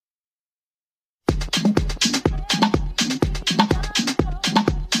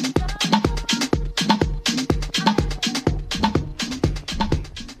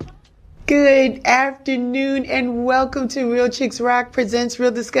Good afternoon and welcome to Real Chicks Rock presents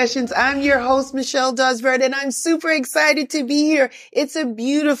Real Discussions. I'm your host, Michelle Dosvert, and I'm super excited to be here. It's a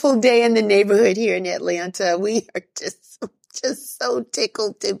beautiful day in the neighborhood here in Atlanta. We are just so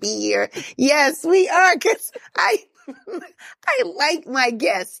tickled to be here. Yes, we are, because I like my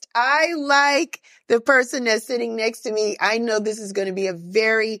guest. I like the person that's sitting next to me. I know this is going to be a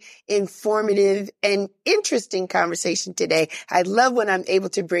very informative and interesting conversation today. I love when I'm able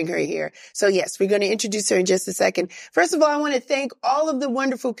to bring her here. So yes, we're going to introduce her in just a second. First of all, I want to thank all of the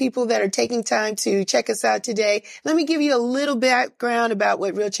wonderful people that are taking time to check us out today. Let me give you a little background about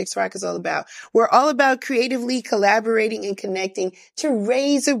what Real Chicks Rock is all about. We're all about creatively collaborating and connecting to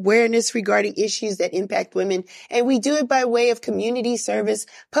raise awareness regarding issues that impact women. And we do it by way of community service,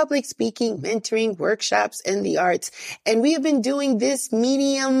 public speaking, mentoring, workshops, and the arts. And we have been doing this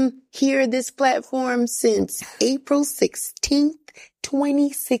medium here, this platform, since April 16th,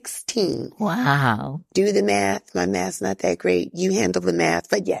 2016. Wow. Do the math. My math's not that great. You handle the math,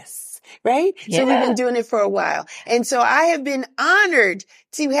 but yes. Right? Yeah. So we've been doing it for a while. And so I have been honored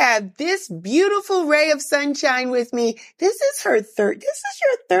to have this beautiful ray of sunshine with me. This is your third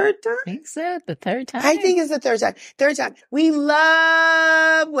time? I think so. The third time? I think it's the third time. Third time. We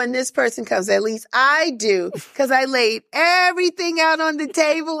love when this person comes. At least I do, because I laid everything out on the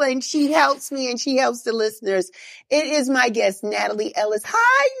table and she helps me and she helps the listeners. It is my guest, Natalie Ellis.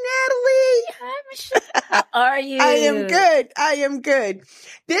 Hi, Natalie. Hi, Michelle. How are you? I am good.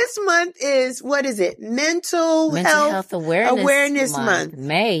 This month is, what is it? Mental Health Awareness Month.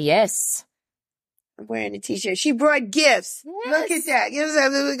 May, yes. I'm wearing a t-shirt. She brought gifts. Yes. Look at that. You know,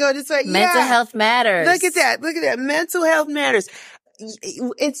 let me go this way. Mental health matters. Look at that. Mental health matters.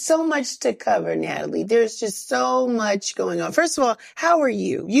 It's so much to cover, Natalie. There's just so much going on. First of all, how are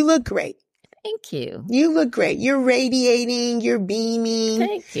you? You look great. Thank you. You look great. You're radiating. You're beaming.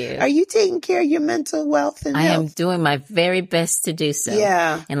 Thank you. Are you taking care of your mental wealth and health? I am doing my very best to do so.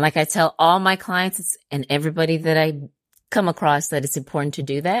 Yeah. And like I tell all my clients and everybody that I come across, that it's important to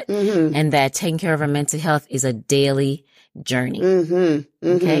do that, and that taking care of our mental health is a daily journey.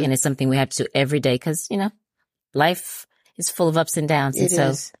 Okay. And it's something we have to do every day because, you know, life is full of ups and downs. And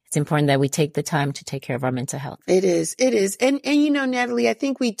so it's important that we take the time to take care of our mental health. It is. And you know, Natalie, I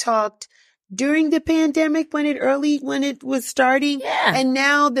think we talked during the pandemic when it was starting. Yeah. And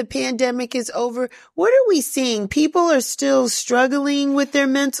now the pandemic is over. What are we seeing? People are still struggling with their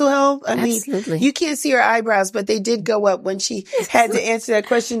mental health. I Absolutely. mean, you can't see her eyebrows, but they did go up when she had to answer that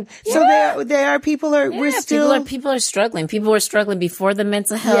question. So people are struggling. People were struggling before the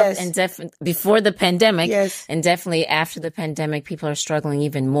mental health and before the pandemic. Yes. And definitely after the pandemic, people are struggling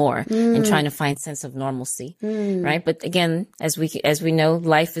even more and trying to find sense of normalcy. Right. But again, as we know,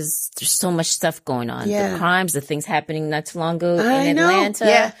 there's so much stuff going on. Yeah. The crimes, the things happening not too long ago I in know.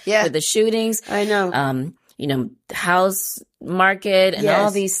 Atlanta Yeah. with the shootings. I know. You know, the house market and all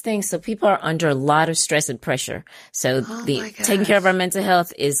these things. So people are under a lot of stress and pressure. So taking care of our mental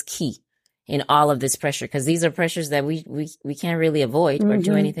health is key in all of this pressure, because these are pressures that we can't really avoid or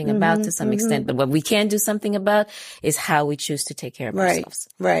do anything about to some extent. But what we can do something about is how we choose to take care of ourselves.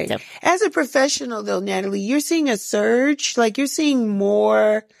 Right. So, as a professional though, Natalie, you're seeing a surge, like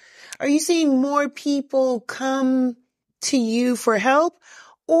are you seeing more people come to you for help?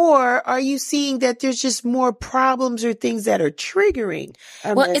 Or are you seeing that there's just more problems or things that are triggering?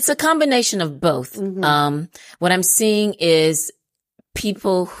 Well, it's a combination of both. What I'm seeing is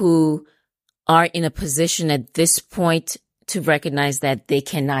people who are in a position at this point to recognize that they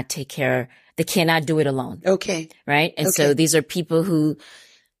cannot do it alone. Okay. Right? And so these are people who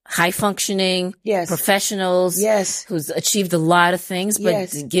high functioning professionals who's achieved a lot of things,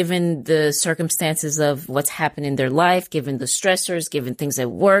 but given the circumstances of what's happened in their life, given the stressors, given things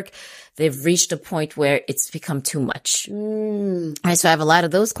at work, they've reached a point where it's become too much. Right, so I have a lot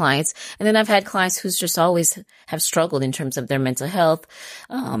of those clients. And then I've had clients who's just always have struggled in terms of their mental health.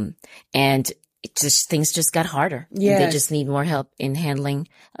 And things just got harder. Yes. They just need more help in handling,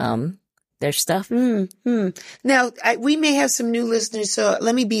 their stuff. Now, we may have some new listeners, so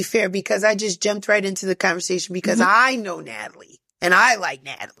let me be fair, because I just jumped right into the conversation because I know Natalie and I like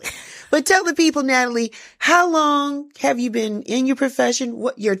Natalie. But tell the people, Natalie, how long have you been in your profession?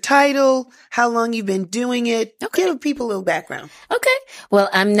 What your title? How long you've been doing it? Okay. Give people a little background. Okay. Well,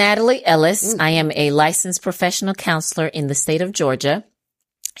 I'm Natalie Ellis. I am a licensed professional counselor in the state of Georgia.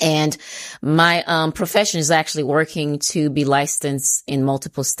 And my profession is actually working to be licensed in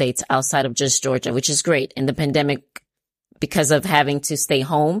multiple states outside of just Georgia, which is great. In the pandemic, because of having to stay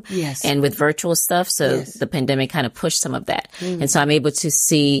home and with virtual stuff. So the pandemic kind of pushed some of that. And so I'm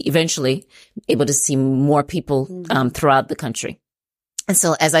eventually able to see more people throughout the country. And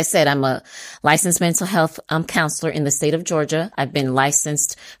so, as I said, I'm a licensed mental health counselor in the state of Georgia. I've been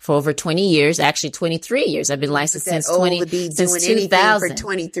licensed for over 20 years, actually 23 years. I've been licensed since 2000. For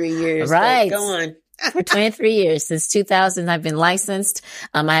 23 years. Right. Go on. For 23 years. Since 2000, I've been licensed.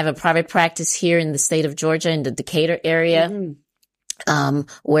 I have a private practice here in the state of Georgia in the Decatur area. Mm-hmm.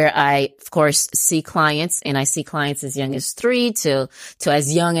 Where I, of course, see clients, and I see clients as young as 3 to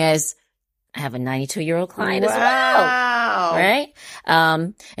as young as I have a 92-year-old client as well. Right?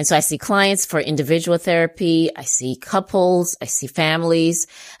 And so I see clients for individual therapy. I see couples. I see families,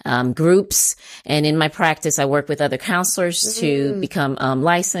 groups. And in my practice, I work with other counselors to become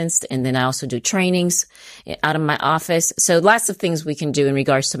licensed. And then I also do trainings out of my office. So lots of things we can do in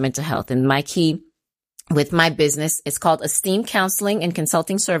regards to mental health. And my key with my business, it's called Esteem Counseling and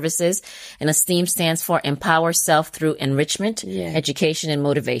Consulting Services. And Esteem stands for Empower Self Through Enrichment, Education, and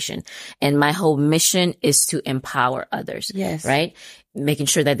Motivation. And my whole mission is to empower others. Yes. Right? Making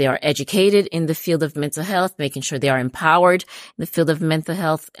sure that they are educated in the field of mental health, making sure they are empowered in the field of mental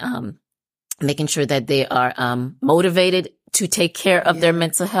health, making sure that they are motivated to take care of their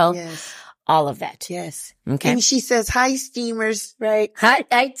mental health. Yes. All of that. Yes. Okay. And she says, hi, Steamers, right? Hi,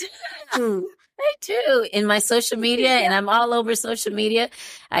 I do. I do. In my social media, and I'm all over social media,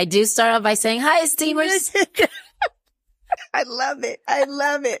 I do start off by saying, hi, Steamers. I love it. I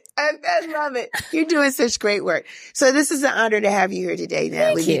love it. I love it. You're doing such great work. So this is an honor to have you here today,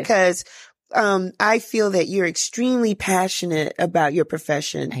 Natalie, because I feel that you're extremely passionate about your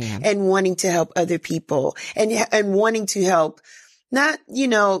profession and wanting to help other people and wanting to help. Not,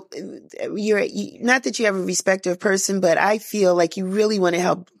 not that you have a respective person, but I feel like you really want to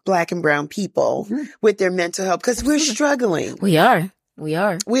help Black and brown people with their mental health because we're struggling. We are.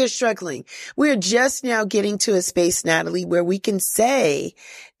 We're struggling. We're just now getting to a space, Natalie, where we can say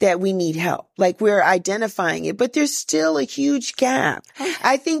that we need help. Like we're identifying it, but there's still a huge gap.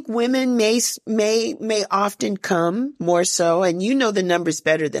 I think women may often come more so, and you know the numbers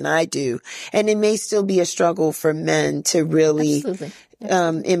better than I do. And it may still be a struggle for men to really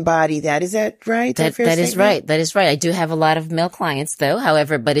embody that. Is that right? That is right. That is right. I do have a lot of male clients though,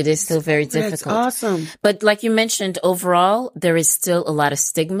 however, but it is still very difficult. That's awesome. But like you mentioned, overall, there is still a lot of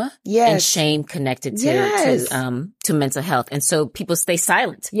stigma and shame connected to mental health. And so people stay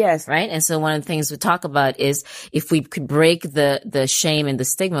silent. Yes. Right. And so one of the things we talk about is if we could break the shame and the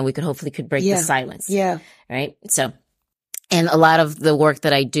stigma, we could hopefully break the silence. Yeah. Right. So, and a lot of the work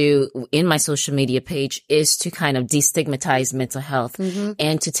that I do in my social media page is to kind of destigmatize mental health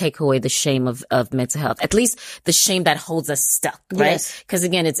and to take away the shame of mental health, at least the shame that holds us stuck, right? Yes. Because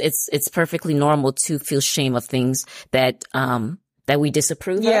again, it's perfectly normal to feel shame of things that we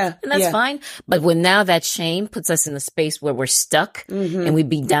disapprove of, and that's fine. But when now that shame puts us in a space where we're stuck and we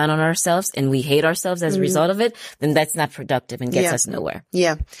beat down on ourselves and we hate ourselves as a result of it, then that's not productive and gets us nowhere.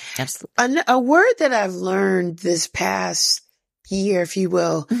 Yeah. Absolutely. A word that I've learned this past year, if you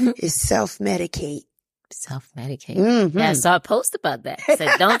will, is self-medicate. Self-medicate. Yeah, I saw a post about that. It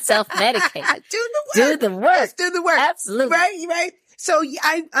said, don't self-medicate. Do the work. Yes, do the work. Absolutely. Right. So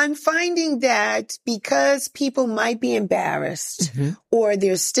I'm finding that because people might be embarrassed or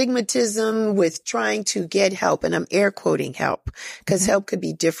there's stigmatism with trying to get help, and I'm air quoting help because help could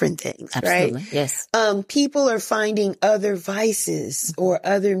be different things, Absolutely. right? Yes. People are finding other vices or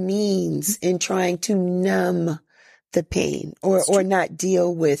other means in trying to numb the pain or not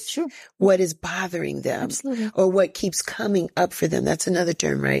deal with what is bothering them or what keeps coming up for them. That's another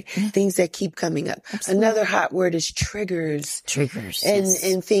term, right? Things that keep coming up. Absolutely. Another hot word is triggers.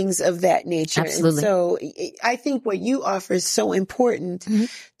 And things of that nature. Absolutely. And so I think what you offer is so important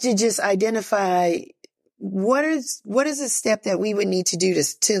to just identify what is a step that we would need to do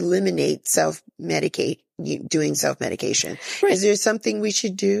to eliminate doing self-medication. Right. Is there something we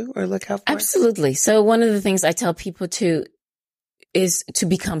should do or look out for? Absolutely. So one of the things I tell people is to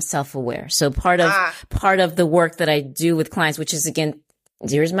become self-aware. So part of the work that I do with clients, which is again,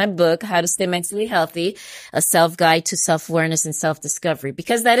 here's my book, How to Stay Mentally Healthy, a self-guide to self-awareness and self-discovery,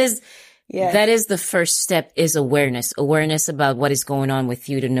 because that is the first step, is awareness about what is going on with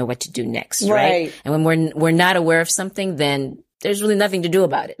you to know what to do next. Right. And when we're not aware of something, then there's really nothing to do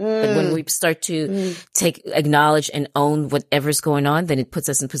about it. But when we start to acknowledge and own whatever's going on, then it puts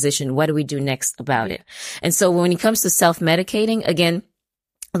us in position. What do we do next about it? And so when it comes to self-medicating, again,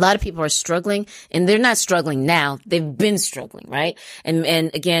 a lot of people are struggling, and they're not struggling now. They've been struggling, right? And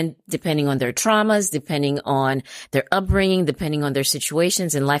again, depending on their traumas, depending on their upbringing, depending on their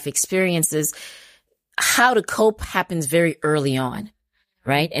situations and life experiences, how to cope happens very early on.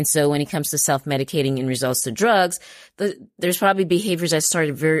 Right. And so when it comes to self-medicating in results to drugs, there's probably behaviors that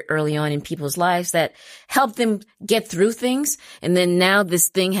started very early on in people's lives that help them get through things. And then now this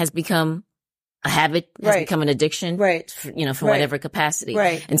thing has become a habit, has become an addiction, for whatever capacity.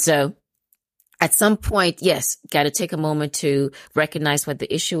 Right. And so at some point, yes, got to take a moment to recognize what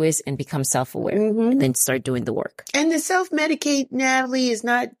the issue is and become self-aware, and then start doing the work. And the self-medicate, Natalie, is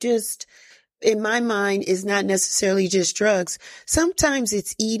not just, in my mind, is not necessarily just drugs. Sometimes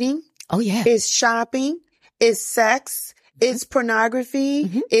it's eating. Oh, yeah. It's shopping. It's sex. It's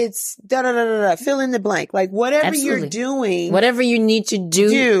pornography. It's fill in the blank. Like whatever you're doing. Whatever you need to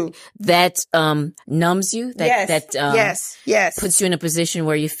do that numbs you, that puts you in a position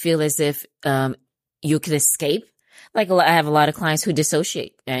where you feel as if you can escape. Like I have a lot of clients who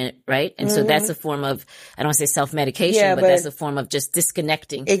dissociate, right? And so that's a form of, I don't want to say self-medication, but that's a form of just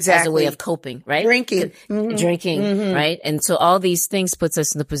disconnecting as a way of coping, right? Drinking, right? And so all these things puts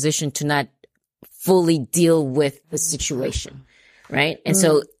us in the position to not fully deal with the situation, right? And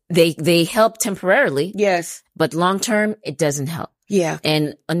so they help temporarily. Yes. But long term, it doesn't help. Yeah.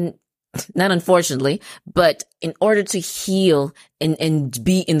 And not unfortunately, but in order to heal and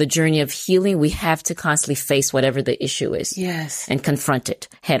be in the journey of healing, we have to constantly face whatever the issue is. Yes. And confront it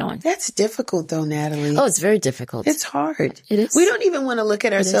head on. That's difficult though, Natalie. Oh, it's very difficult. It's hard. It is. We don't even want to look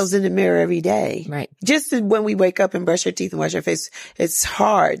at ourselves in the mirror every day. Right. Just when we wake up and brush our teeth and wash our face, it's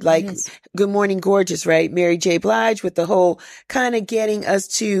hard. Like Good Morning Gorgeous, right? Mary J. Blige with the whole kind of getting us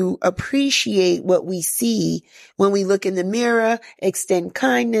to appreciate what we see when we look in the mirror, extend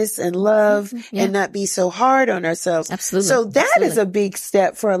kindness and love and not be so hard on ourselves. Absolutely. So that is a big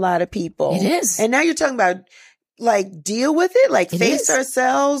step for a lot of people. It is. And now you're talking about like deal with it, like face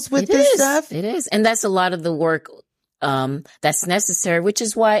ourselves with this stuff. It is. And that's a lot of the work that's necessary, which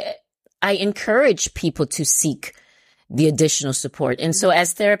is why I encourage people to seek the additional support. And so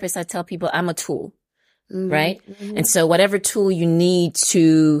as therapists, I tell people I'm a tool, right? And so whatever tool you need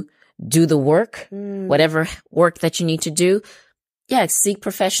to do the work, whatever work that you need to do, seek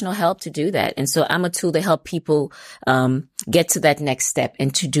professional help to do that. And so I'm a tool to help people get to that next step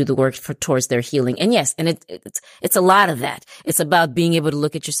and to do the work towards their healing. And yes, and it's a lot of that. It's about being able to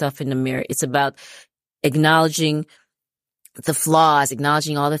look at yourself in the mirror. It's about acknowledging the flaws,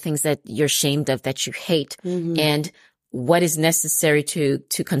 acknowledging all the things that you're ashamed of, that you hate, and what is necessary to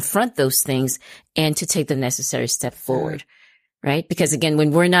confront those things and to take the necessary step forward. Right? Because again,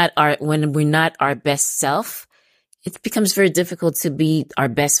 when we're not our best self, it becomes very difficult to be our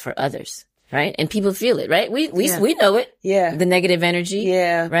best for others, right? And people feel it, right? We know it. Yeah. The negative energy.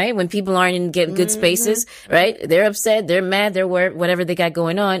 Yeah. Right? When people aren't in good spaces, right? They're upset, they're mad, they're whatever they got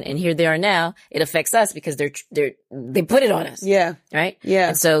going on. And here they are now. It affects us because they put it on us. Yeah. Right? Yeah.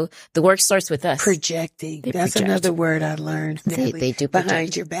 And so the work starts with us. Projecting. That's another word I learned. They do project.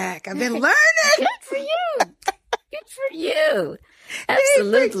 Behind your back. I've been learning. Good for you. Good for you.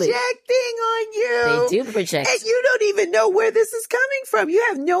 Absolutely. They're projecting on you. They do project. And you don't even know where this is coming from. You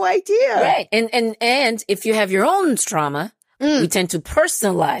have no idea. Right. And if you have your own trauma, we tend to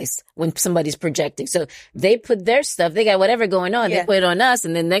personalize when somebody's projecting. So they put their stuff, they got whatever going on, they put it on us.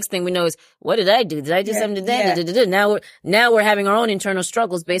 And then next thing we know is, what did I do? Did I do something to them? Now we're having our own internal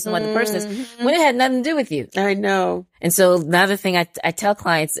struggles based on what the person is, when it had nothing to do with you. I know. And so another thing I tell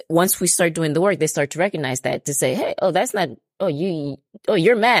clients, once we start doing the work, they start to recognize that, to say, hey, that's not,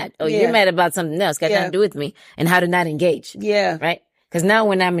 you're mad. You're mad about something else. Got nothing to do with me. And how to not engage. Yeah. Right? Because now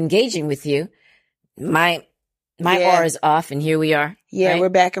when I'm engaging with you, my aura is off, and here we are. Yeah, right? We're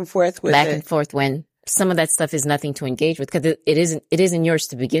back and forth with back and forth when some of that stuff is nothing to engage with, because it isn't yours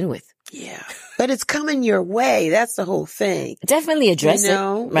to begin with. Yeah, but it's coming your way. That's the whole thing. Definitely address it,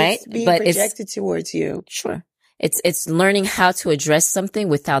 right? It's being projected towards you. Sure. It's learning how to address something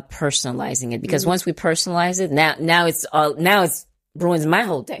without personalizing it, because once we personalize it, now it's ruins my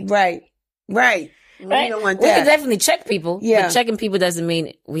whole day. Right. Right. Right. We don't want that. We can definitely check people. Yeah. But checking people doesn't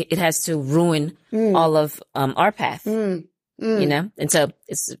mean it has to ruin all of our path. You know? And so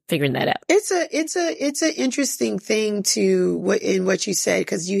it's figuring that out. It's an interesting thing in what you said,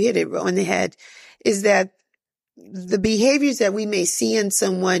 because you hit it on the head, is that the behaviors that we may see in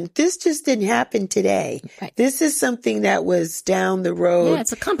someone, this just didn't happen today. Right. This is something that was down the road. Yeah,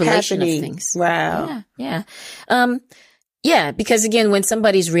 it's a compilation of things. Wow. Yeah. Yeah, because again, when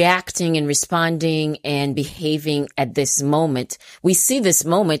somebody's reacting and responding and behaving at this moment, we see this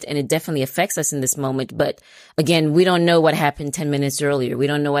moment and it definitely affects us in this moment. But again, we don't know what happened 10 minutes earlier. We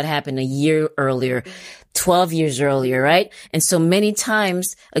don't know what happened a year earlier, 12 years earlier, right? And so many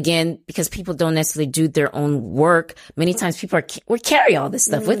times, again, because people don't necessarily do their own work, many times we carry all this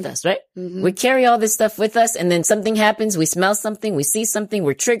stuff with us, right? We carry all this stuff with us, and then something happens, we smell something, we see something,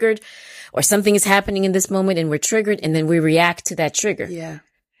 we're triggered, or something is happening in this moment and we're triggered, and then we react to that trigger. Yeah.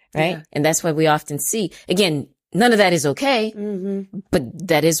 Right? Yeah. And that's what we often see. Again, none of that is okay, but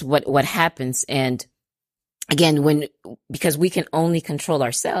that is what happens. And again, because we can only control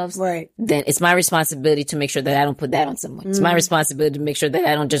ourselves, right, then it's my responsibility to make sure that I don't put that on someone. It's my responsibility to make sure that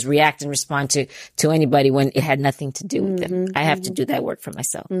I don't just react and respond to anybody when it had nothing to do with them. I have to do that work for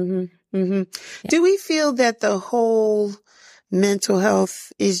myself. Yeah. Do we feel that the whole mental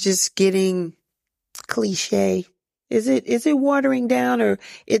health is just getting cliche? Is it watering down, or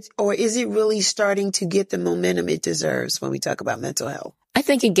is it really starting to get the momentum it deserves when we talk about mental health? I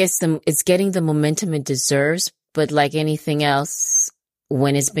think it's getting the momentum it deserves, but like anything else,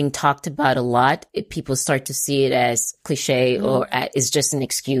 when it's being talked about a lot, people start to see it as cliche or it's just an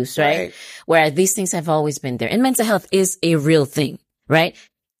excuse, right? Whereas these things have always been there. And mental health is a real thing, right?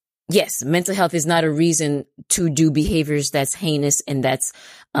 Yes, mental health is not a reason to do behaviors that's heinous and that's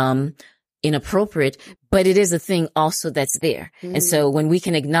inappropriate, but it is a thing also that's there. And so when we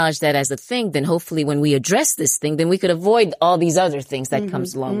can acknowledge that as a thing, then hopefully when we address this thing, then we could avoid all these other things that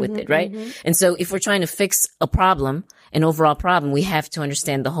comes along with it, right? And so if we're trying to fix a problem, an overall problem, we have to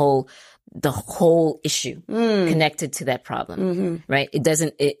understand the whole issue connected to that problem, right? It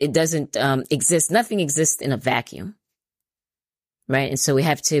doesn't exist. Nothing exists in a vacuum. Right. And so we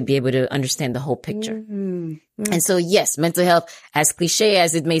have to be able to understand the whole picture. And so, yes, mental health, as cliche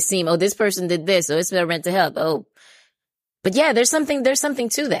as it may seem, oh, this person did this, oh, it's their mental health. Oh, but yeah, there's something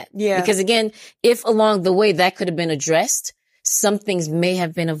to that. Yeah. Because again, if along the way that could have been addressed, some things may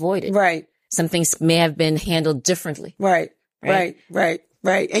have been avoided. Right. Some things may have been handled differently. Right.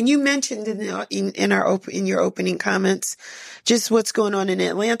 And you mentioned in your opening comments, just what's going on in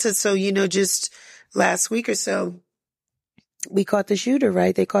Atlanta. So, just last week or so, we caught the shooter,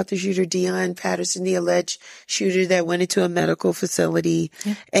 right? They caught the shooter, Deion Patterson, the alleged shooter that went into a medical facility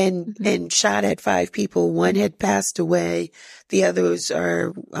and shot at 5 people. One had passed away. The others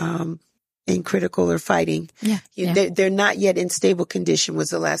are, in critical or fighting. They're not yet in stable condition was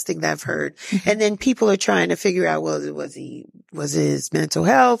the last thing that I've heard. And then people are trying to figure out, well, was his mental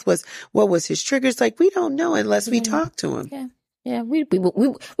health? What was his triggers? Like, we don't know unless we talk to him. Yeah. Yeah, we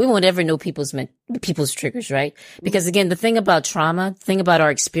won't ever know people's triggers, right? Because again, the thing about trauma, the thing about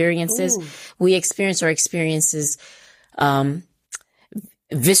our experiences, we experience our experiences,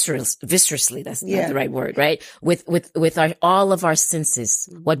 viscerally. That's not the right word, right? With all of our senses,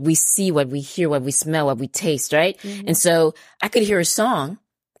 what we see, what we hear, what we smell, what we taste, right? And so I could hear a song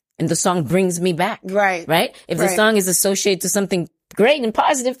and the song brings me back. Right? If the song is associated to something great and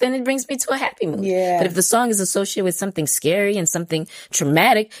positive, then it brings me to a happy mood. Yeah. But if the song is associated with something scary and something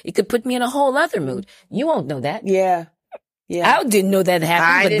traumatic, it could put me in a whole other mood. You won't know that. Yeah. I didn't know that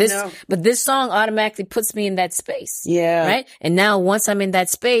happened, but this song automatically puts me in that space. Yeah. Right? And now once I'm in that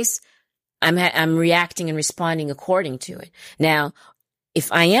space, I'm reacting and responding according to it. Now,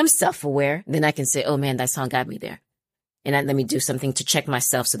 if I am self-aware, then I can say, oh man, that song got me there. And let me do something to check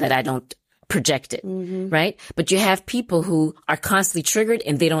myself so that I don't project it, right? But you have people who are constantly triggered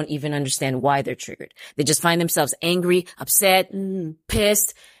and they don't even understand why they're triggered. They just find themselves angry, upset,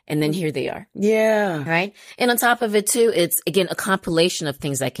 pissed, and then here they are. Yeah. Right? And on top of it too, it's again a compilation of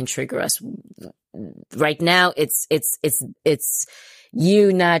things that can trigger us. Right now, it's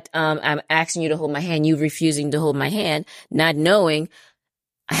you not, I'm asking you to hold my hand, you refusing to hold my hand, not knowing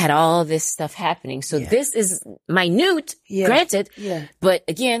I had all this stuff happening. So this is minute, granted. Yeah. But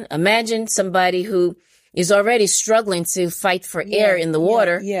again, imagine somebody who is already struggling to fight for air in the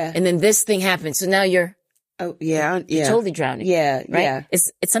water. Yeah. And then this thing happens. So now you're totally drowning. Yeah. Right? Yeah.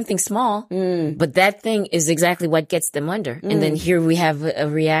 It's something small, but that thing is exactly what gets them under. And then here we have a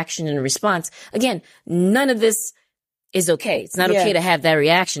reaction and a response. Again, none of this is okay. It's not okay to have that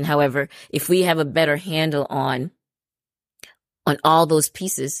reaction. However, if we have a better handle on all those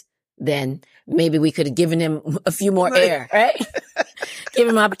pieces, then maybe we could have given him a few more air, right? Give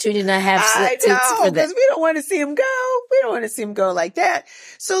him opportunity to have because we don't want to see him go. We don't want to see him go like that.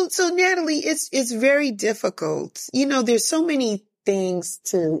 So Natalie, it's very difficult. There's so many things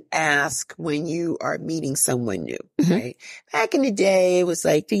to ask when you are meeting someone new, right? Back in the day, it was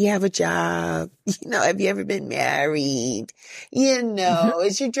like, do you have a job? Have you ever been married?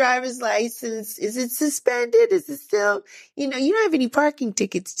 Is your driver's license, is it suspended? Is it still, you don't have any parking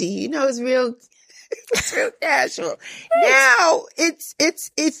tickets, do you? It's real casual. Now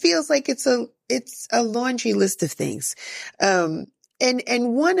it feels like it's a laundry list of things.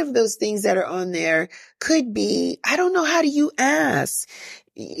 And one of those things that are on there could be, I don't know, how do you ask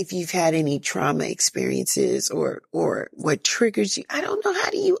if you've had any trauma experiences or what triggers you? I don't know. How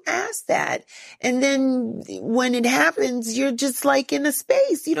do you ask that? And then when it happens, you're just like in a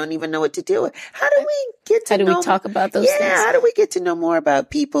space. You don't even know what to do with. How do we get to know? How do we talk about those things? Yeah. How do we get to know more about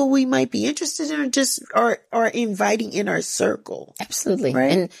people we might be interested in or just are inviting in our circle? Absolutely.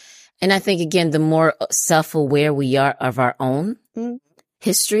 Right. And I think, again, the more self-aware we are of our own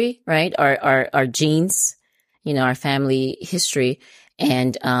history, right? Our genes, our family history,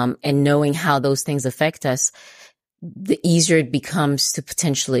 and knowing how those things affect us, the easier it becomes to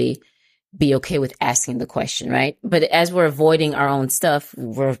potentially be okay with asking the question, right? But as we're avoiding our own stuff,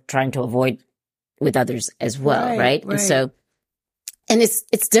 we're trying to avoid with others as well, right? And so, and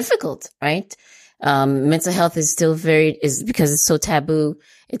it's difficult, right? Mental health is still because it's so taboo.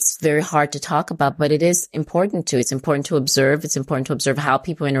 It's very hard to talk about, but it is important to. It's important to observe. It's important to observe how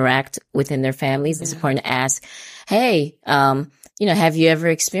people interact within their families. It's important to ask, hey, have you ever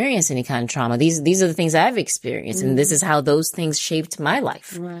experienced any kind of trauma? These are the things I've experienced, and this is how those things shaped my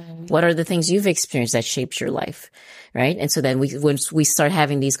life. Right. What are the things you've experienced that shaped your life? Right. And so then once we start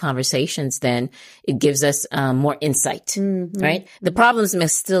having these conversations, then it gives us more insight. Right. The problems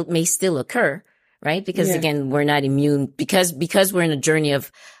may still occur. Right. Because again, we're not immune because we're in a journey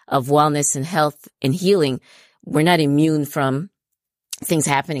of wellness and health and healing. We're not immune from things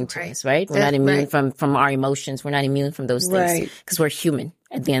happening to us. Right. We're not immune from our emotions. We're not immune from those things because we're human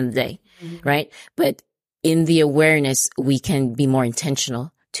at the end of the day. Right. But in the awareness, we can be more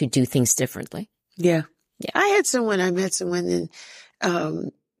intentional to do things differently. Yeah. I met someone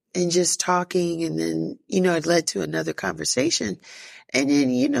and just talking, and then, it led to another conversation. And then,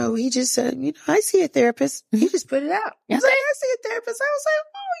 he just said, I see a therapist. He just put it out. He's like, I see a therapist. I was like,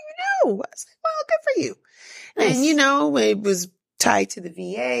 oh, I was like, well, good for you. Nice. And, it was tied to the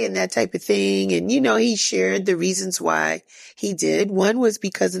VA and that type of thing. And, he shared the reasons why he did. One was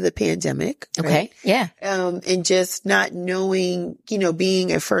because of the pandemic. Okay. Right? Yeah. And just not knowing,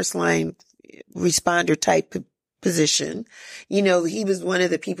 being a first line responder type position, he was one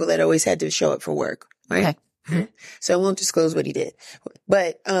of the people that always had to show up for work. Right. Okay. So I won't disclose what he did,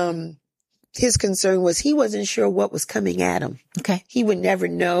 but, his concern was he wasn't sure what was coming at him. Okay. He would never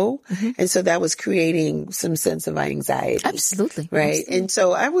know. And so that was creating some sense of anxiety. Absolutely. Right. Absolutely. And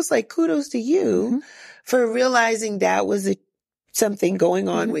so I was like, kudos to you for realizing that was something going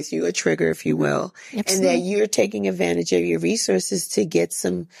on with you, a trigger, if you will, and that you're taking advantage of your resources to get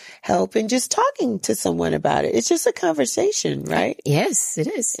some help and just talking to someone about it. It's just a conversation, right? Yes, it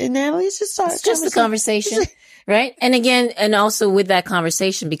is. And Natalie, it's just a conversation. Right. And again, and also with that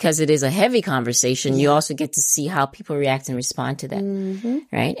conversation, because it is a heavy conversation, you also get to see how people react and respond to that.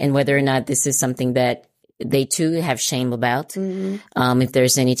 Right. And whether or not this is something that they too have shame about. If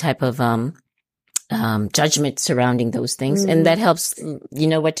there's any type of, judgment surrounding those things. And that helps,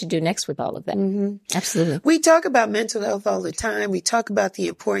 what to do next with all of that. Absolutely. We talk about mental health all the time. We talk about the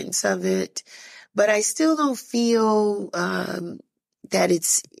importance of it, but I still don't feel, that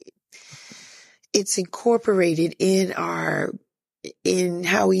it's incorporated in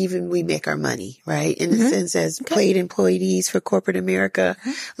how even we make our money, right? In a sense, as paid employees for corporate America,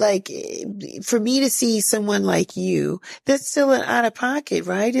 like for me to see someone like you, that's still an out of pocket,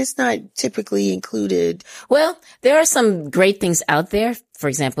 right? It's not typically included. Well, there are some great things out there. For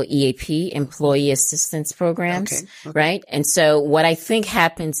example, EAP, Employee Assistance Programs, right? And so what I think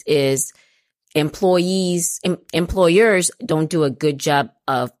happens is employers don't do a good job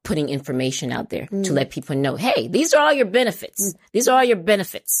of putting information out there to let people know, hey, these are all your benefits. These are all your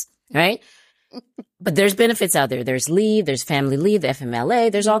benefits, right? But there's benefits out there. There's leave, there's family leave, the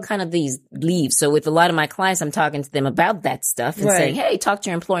FMLA, there's all kind of these leaves. So with a lot of my clients, I'm talking to them about that stuff and saying, hey, talk to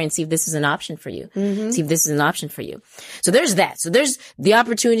your employer and see if this is an option for you. See if this is an option for you. So there's that. So there's the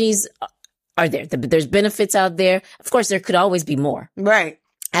opportunities are there. There's benefits out there. Of course, there could always be more. Right.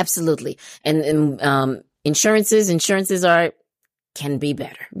 Absolutely. And insurances can be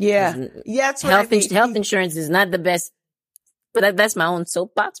better. Yeah. That's what health insurance is not the best, but that's my own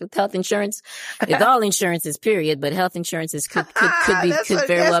soapbox with health insurance. With all insurances, period, but health insurances could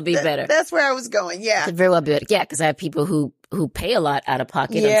very well be better. That's where I was going. Yeah. Could very well be better. Yeah. Cause I have people who pay a lot out of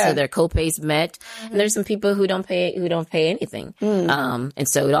pocket until their co-pays met. And there's some people who don't pay anything. And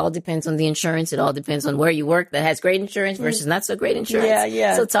so it all depends on the insurance. It all depends on where you work that has great insurance versus not so great insurance.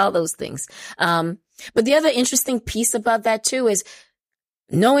 Yeah. So it's all those things. But the other interesting piece about that too is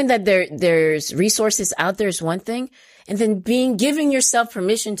knowing that there's resources out there is one thing. And then giving yourself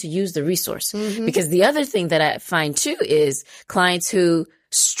permission to use the resource. Because the other thing that I find too is clients who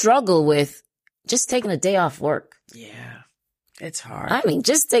struggle with just taking a day off work. Yeah. It's hard. I mean,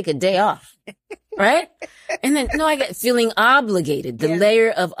 just take a day off, right? And then, I get feeling obligated. The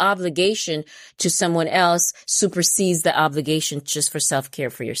layer of obligation to someone else supersedes the obligation just for self-care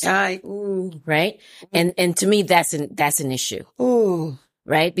for yourself. Right? And to me, that's an issue. Ooh.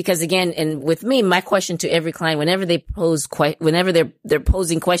 Right? Because again, and with me, my question to every client, whenever they're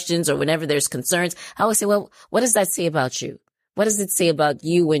posing questions or whenever there's concerns, I always say, well, what does that say about you? What does it say about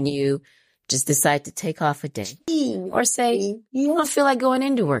you when you just decide to take off a day or say, you don't feel like going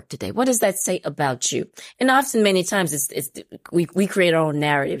into work today? What does that say about you? And often, many times we create our own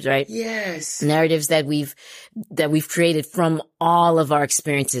narratives, right? Yes. Narratives that we've created from all of our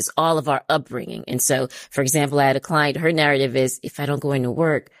experiences, all of our upbringing. And so, for example, I had a client, her narrative is, if I don't go into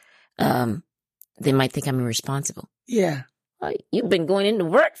work, they might think I'm irresponsible. Yeah. Well, you've been going into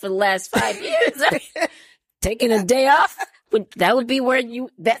work for the last 5 years. Taking a day off. That would be where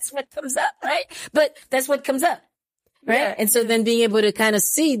that's what comes up, right? But that's what comes up, right? Yeah. And so then being able to kind of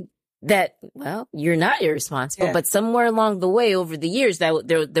see that, well, you're not irresponsible, but somewhere along the way over the years that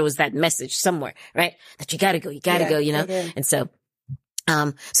there was that message somewhere, right? That you gotta go, you know? Okay. And so,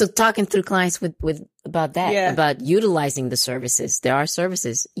 so talking through clients with about that, about utilizing the services. There are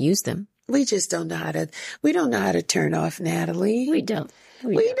services, use them. We just don't know we don't know how to turn off, Natalie. We don't.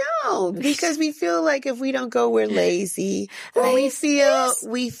 We don't, because we feel like if we don't go, we're lazy. Or we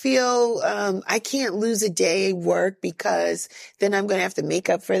feel, I can't lose a day at work because then I'm going to have to make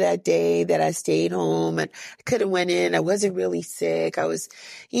up for that day that I stayed home and I could have went in. I wasn't really sick. I was,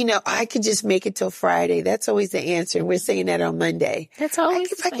 I could just make it till Friday. That's always the answer. And we're saying that on Monday. That's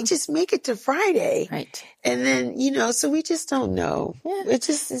always if I could just make it to Friday. Right. And then, so we just don't know. Yeah. It's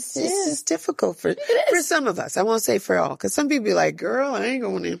just difficult for some of us. I won't say for all, because some people be like, girl, I ain't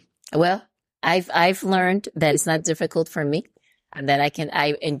going in. Well, I've learned that it's not difficult for me, and that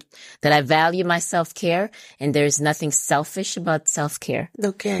I value my self-care, and there's nothing selfish about self-care.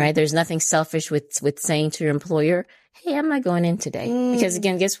 Okay. Right? There's nothing selfish with saying to your employer, hey, I'm not going in today. Because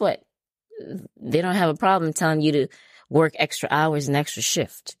again, guess what? They don't have a problem telling you to work extra hours and extra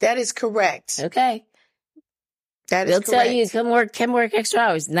shift. That is correct. Okay. They'll tell you, come work extra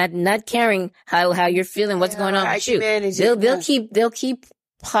hours, not caring how you're feeling, what's going on with you. They'll keep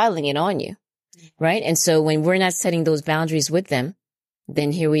piling it on you. Right. And so when we're not setting those boundaries with them,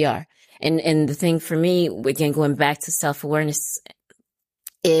 then here we are. And the thing for me, again, going back to self-awareness,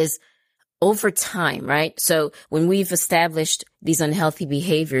 is over time, right? So when we've established these unhealthy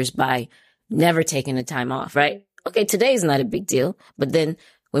behaviors by never taking the time off, right? Okay, today's not a big deal, but then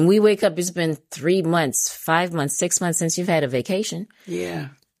when we wake up, it's been 3 months, 5 months, 6 months since you've had a vacation. Yeah.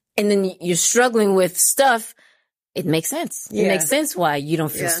 And then you're struggling with stuff. It makes sense. Yeah. It makes sense why you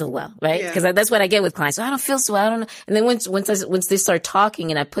don't feel so well, right? Because that's what I get with clients. So I don't feel so well. I don't know. And then once they start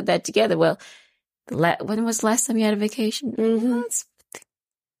talking and I put that together, well, when was the last time you had a vacation? Mm-hmm.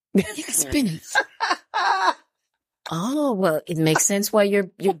 It's been. Oh, well, it makes sense why your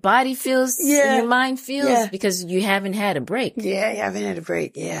body feels, and your mind feels, because you haven't had a break. Yeah, you haven't had a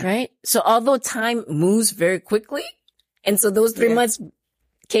break. Yeah. Right? So although time moves very quickly, and so those 3 months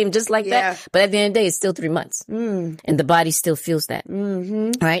came just like that, but at the end of the day, it's still 3 months. And the body still feels that.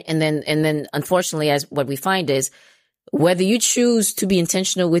 Mm-hmm. Right? And then unfortunately, as what we find is, whether you choose to be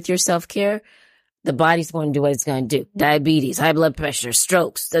intentional with your self-care, the body's going to do what it's going to do. Diabetes, high blood pressure,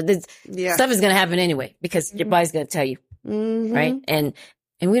 strokes. Stuff is going to happen anyway, because your body's going to tell you. Mm-hmm. Right? And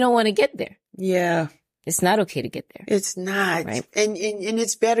we don't want to get there. Yeah. It's not okay to get there. It's not. Right? And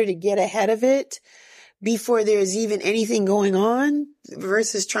it's better to get ahead of it before there's even anything going on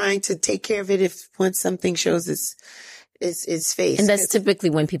versus trying to take care of it once something shows its face. And that's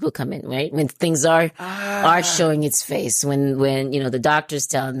typically when people come in, right? When things are showing its face, when the doctor's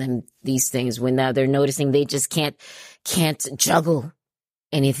telling them these things, when now they're noticing they just can't juggle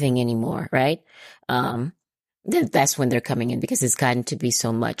anything anymore, right? Then that's when they're coming in, because it's gotten to be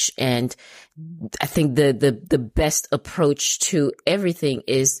so much. And I think the best approach to everything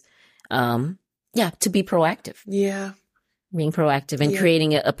is, to be proactive. Yeah. Being proactive and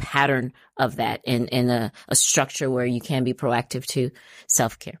creating a pattern of that, and a structure where you can be proactive to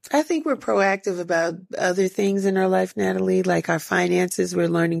self-care. I think we're proactive about other things in our life, Natalie, like our finances. We're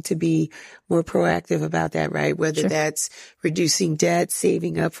learning to be more proactive about that, right? Whether that's reducing debt,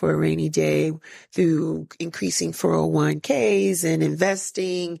 saving up for a rainy day, through increasing 401ks and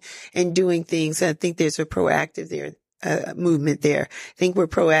investing and doing things. I think there's a proactive there. Movement there. I think we're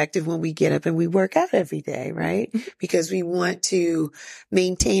proactive when we get up and we work out every day, right? Mm-hmm. Because we want to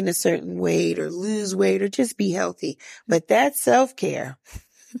maintain a certain weight or lose weight or just be healthy. But that's self-care.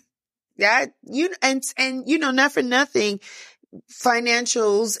 That, not for nothing.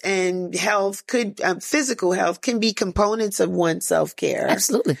 financials and health physical health can be components of one's self-care.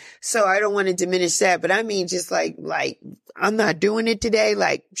 Absolutely. So I don't want to diminish that, but I mean, just like, I'm not doing it today,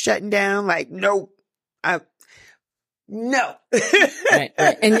 like shutting down, like, nope. No. Right.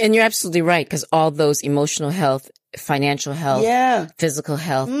 And you're absolutely right. Cause all those emotional health, financial health, physical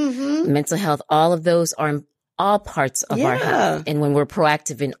health, mental health, all of those are all parts of our health. And when we're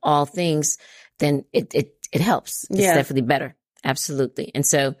proactive in all things, then it helps. It's definitely better. Absolutely. And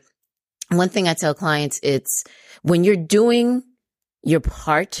so one thing I tell clients, it's when you're doing your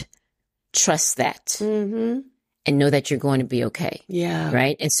part, trust that and know that you're going to be okay. Yeah.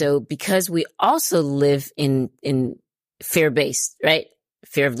 Right. And so because we also live in fear-based, right?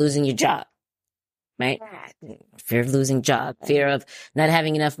 Fear of losing your job, right? Fear of losing job, fear of not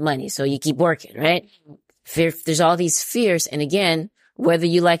having enough money. So you keep working, right? Fear, there's all these fears. And again, whether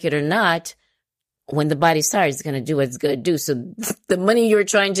you like it or not, when the body's tired, it's going to do what it's going to do. So the money you're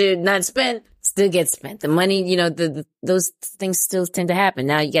trying to not spend still gets spent. The money, those things still tend to happen.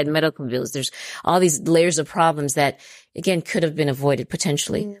 Now you get medical bills. There's all these layers of problems that, again, could have been avoided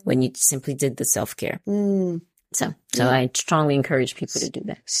potentially when you simply did the self-care. So I strongly encourage people to do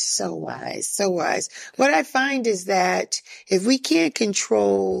that. So wise, so wise. What I find is that if we can't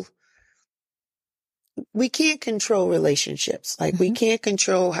control relationships. Like we can't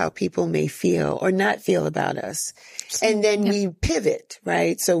control how people may feel or not feel about us. And then we pivot,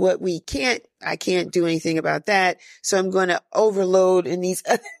 right? So I can't do anything about that. So I'm going to overload in these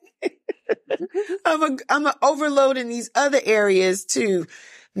other, I'm going to overload in these other areas to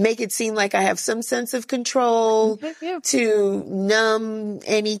make it seem like I have some sense of control, to numb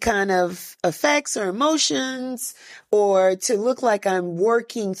any kind of effects or emotions, or to look like I'm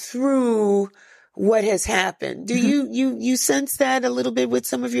working through what has happened. Do you sense that a little bit with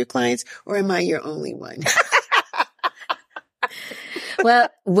some of your clients, or am I your only one? Well,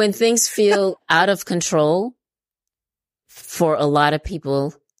 when things feel out of control, for a lot of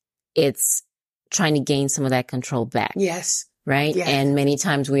people, it's trying to gain some of that control back. Yes. Right? Yes. And many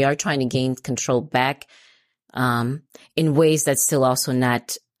times we are trying to gain control back, in ways that's still also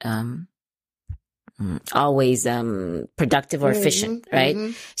not, always, productive or efficient,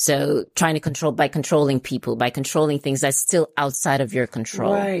 right? So trying to control by controlling people, by controlling things that's still outside of your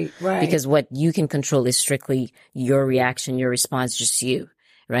control. Right. Because what you can control is strictly your reaction, your response, just you,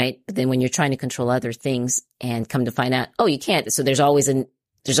 right? But then when you're trying to control other things and come to find out, oh, you can't. So there's always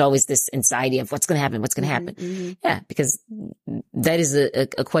this anxiety of what's going to happen. Yeah, because that is a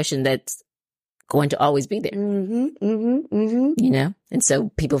question that's going to always be there. And so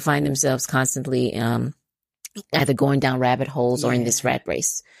people find themselves constantly, either going down rabbit holes or in this rat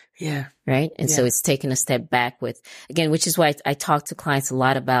race. Yeah. Right. And so it's taking a step back which is why I talk to clients a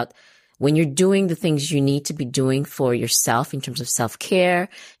lot about when you're doing the things you need to be doing for yourself in terms of self-care, in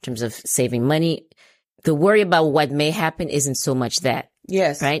terms of saving money, the worry about what may happen isn't so much that.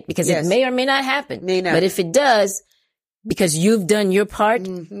 Yes. Right? Because it may or may not happen. May not. But if it does, because you've done your part,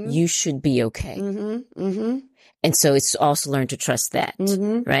 you should be okay. And so it's also learn to trust that.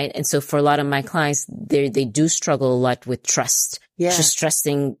 Right? And so for a lot of my clients, they do struggle a lot with trust. Yeah. Just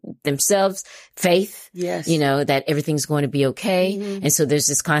trusting themselves, faith. Yes. That everything's going to be okay. And so there's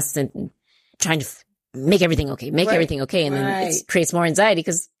this constant trying to make everything okay, everything okay. And then it creates more anxiety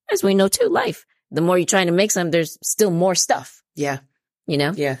because, as we know too, life, the more you're trying to make something, there's still more stuff. Yeah.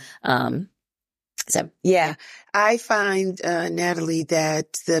 Yeah. Yeah, I find, Natalie,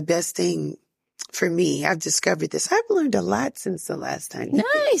 that the best thing for me, I've discovered this. I've learned a lot since the last time.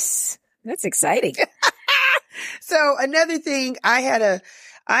 Nice. That's exciting. So another thing, I had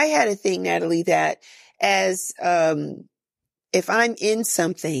a thing, Natalie, that as, if I'm in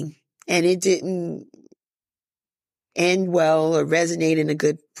something and it didn't end well or resonate in a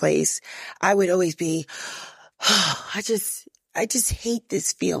good place, I would always be, I just hate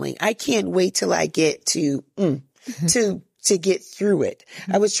this feeling. I can't wait till I get to get through it.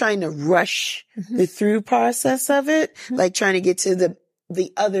 I was trying to rush the through process of it, like trying to get to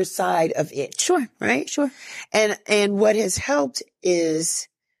the other side of it. Sure. Right? Sure. And what has helped is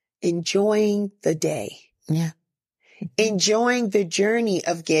enjoying the day. Yeah. Enjoying the journey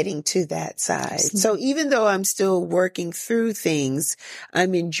of getting to that side. So even though I'm still working through things,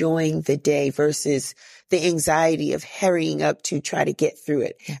 I'm enjoying the day versus the anxiety of hurrying up to try to get through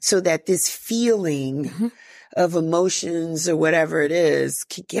it. Yeah. So that this feeling of emotions or whatever it is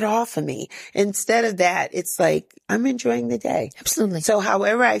can get off of me. Instead of that, it's like, I'm enjoying the day. Absolutely. So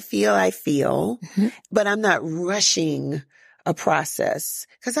however I feel, but I'm not rushing a process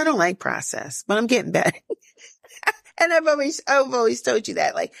because I don't like process, but I'm getting better. And I've always told you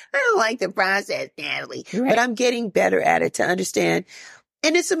that, like, I don't like the process, Natalie, but I'm getting better at it to understand.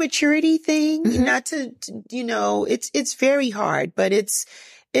 And it's a maturity thing, not to, it's very hard, but it's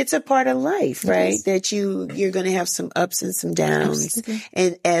a part of life, right? That you're going to have some ups and some downs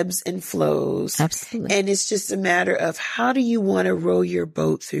and ebbs and flows. Absolutely. And it's just a matter of how do you want to row your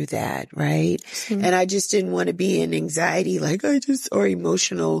boat through that, right? And I just didn't want to be in anxiety, or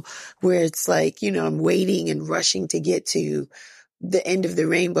emotional, where it's like, I'm waiting and rushing to get to the end of the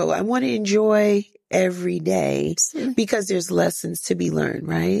rainbow. I want to enjoy every day because there's lessons to be learned,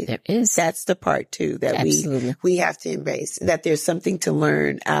 right? There is. That's the part too that we have to embrace, that there's something to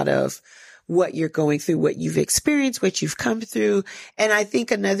learn out of what you're going through, what you've experienced, what you've come through. And I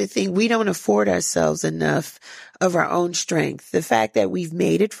think another thing, we don't afford ourselves enough of our own strength. The fact that we've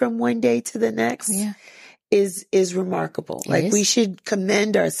made it from one day to the next is remarkable. We should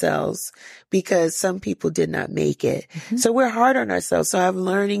commend ourselves because some people did not make it. So we're hard on ourselves. So I'm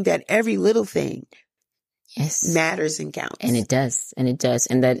learning that every little thing matters and counts. And it does.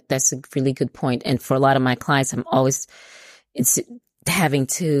 And that's a really good point. And for a lot of my clients, it's having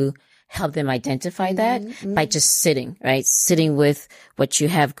to help them identify that by just sitting, right? Sitting with what you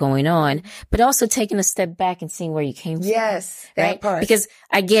have going on, but also taking a step back and seeing where you came from. Yes, that right? part. Because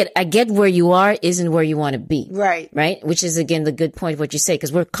I get where you are isn't where you want to be. Right. Right? Which is, again, the good point of what you say,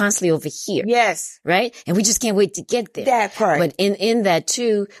 because we're constantly over here. Yes. Right? And we just can't wait to get there. That part. But in that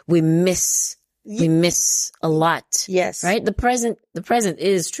too, we miss a lot. Yes. Right? The present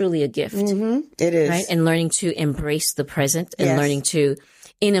is truly a gift. It is. Right? And learning to embrace the present and learning to,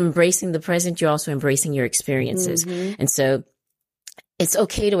 in embracing the present, you're also embracing your experiences. And so it's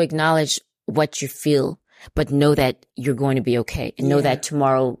okay to acknowledge what you feel, but know that you're going to be okay and know that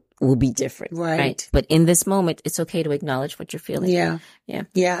tomorrow will be different. Right. But in this moment, it's okay to acknowledge what you're feeling. Yeah.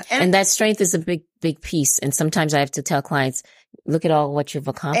 And that strength is a big, big piece. And sometimes I have to tell clients, look at all what you've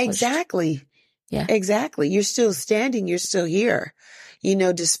accomplished. Exactly. Yeah. Exactly. You're still standing. You're still here,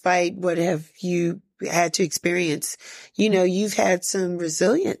 despite what have you had to experience. You've had some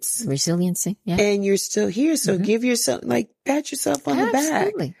resiliency, and you're still here. So give yourself, pat yourself on the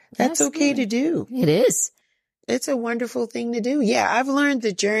back. That's okay to do. It is. It's a wonderful thing to do. Yeah. I've learned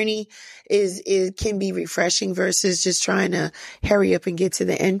the journey can be refreshing versus just trying to hurry up and get to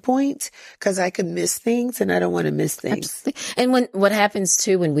the end point, because I could miss things and I don't want to miss things. Absolutely. And what happens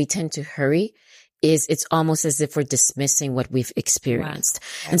too, when we tend to hurry, is it's almost as if we're dismissing what we've experienced.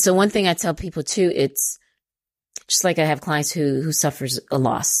 Right. And so one thing I tell people too, it's just like I have clients who suffers a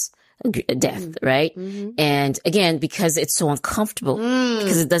loss, a death, right? And again, because it's so uncomfortable,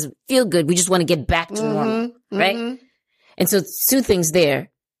 because it doesn't feel good, we just want to get back to normal, right? And so two things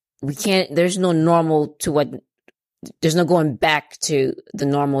there. There's no normal to what, there's no going back to the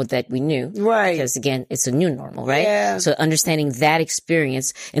normal that we knew. Right. Because again, it's a new normal, right? Yeah. So understanding that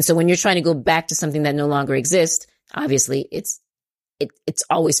experience. And so when you're trying to go back to something that no longer exists, obviously it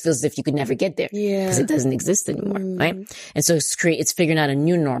always feels as if you could never get there. Yeah. Because it doesn't exist anymore, right? And so it's figuring out a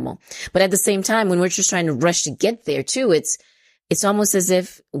new normal. But at the same time, when we're just trying to rush to get there too, it's almost as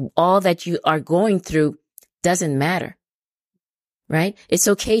if all that you are going through doesn't matter. Right? It's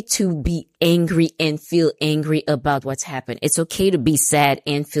okay to be angry and feel angry about what's happened. It's okay to be sad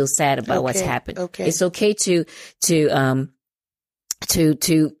and feel sad about what's happened. Okay. It's okay to feel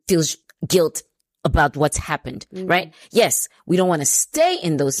guilt about what's happened, right? Yes, we don't want to stay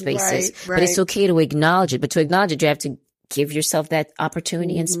in those spaces, but it's okay to acknowledge it. But to acknowledge it, you have to give yourself that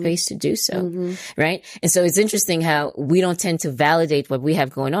opportunity and space to do so, right? And so it's interesting how we don't tend to validate what we have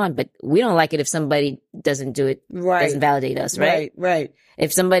going on, but we don't like it if somebody doesn't do it, doesn't validate us, right? Right.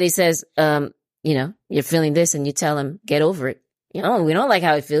 If somebody says, you're feeling this and you tell them, get over it. We don't like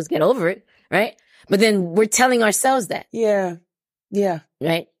how it feels, get over it, right? But then we're telling ourselves that. Yeah.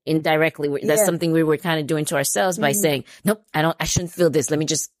 Right? Indirectly. That's something we were kind of doing to ourselves by saying, nope, I shouldn't feel this. Let me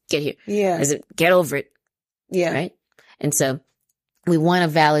just get here. Yeah. Get over it. Yeah. Right? And so we want to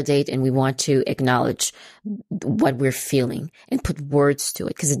validate and we want to acknowledge what we're feeling and put words to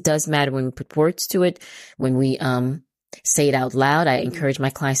it, because it does matter when we put words to it. When we say it out loud, I encourage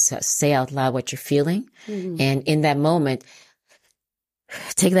my clients to say out loud what you're feeling. And in that moment,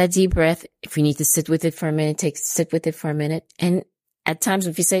 take that deep breath. If you need to sit with it for a minute, sit with it for a minute. And at times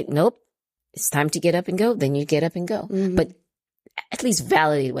if you say, nope, it's time to get up and go, then you get up and go. But at least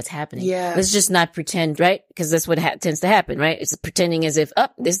validate what's happening. Yeah. Let's just not pretend, right? Because that's what tends to happen, right? It's pretending as if,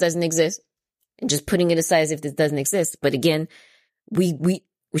 this doesn't exist, and just putting it aside as if this doesn't exist. But again,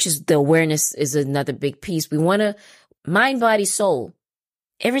 which is the awareness is another big piece. We want to mind, body, soul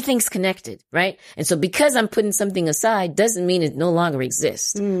everything's connected, right? And so because I'm putting something aside doesn't mean it no longer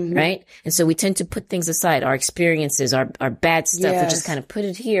exists, right? And so we tend to put things aside, our experiences, our bad stuff. We just kind of put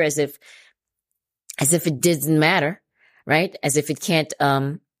it here as if it didn't matter, right? As if it can't,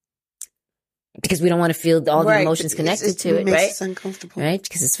 because we don't want to feel all the emotions connected to it, right? It's uncomfortable. Right?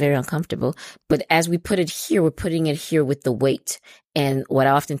 Because it's very uncomfortable. But as we put it here, we're putting it here with the weight. And what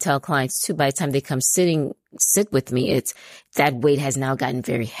I often tell clients too, by the time they come sit with me, it's that weight has now gotten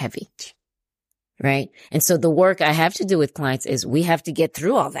very heavy. Right? And so the work I have to do with clients is we have to get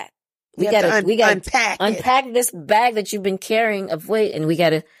through all that. We gotta unpack this bag that you've been carrying of weight, and we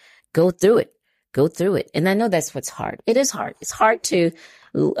gotta go through it. And I know that's what's hard. It is hard. It's hard to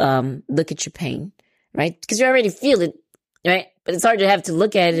look at your pain, right? Because you already feel it, right? But it's hard to have to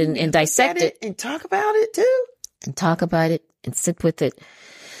look at it and dissect it. And talk about it too. And talk about it and sit with it.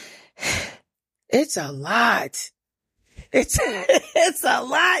 It's a lot. It's a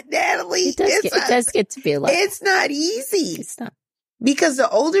lot, Natalie. It does get to be a lot. It's not easy. It's not. Because the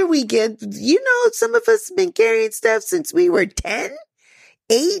older we get, some of us have been carrying stuff since we were 10,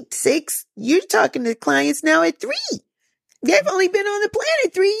 8, 6. You're talking to clients now at 3. They've only been on the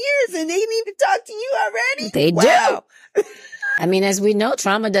planet 3 years and they didn't even talk to you already? They do. I mean, as we know,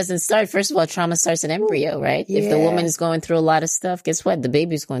 trauma doesn't start. First of all, trauma starts in embryo, right? Yeah. If the woman is going through a lot of stuff, guess what? The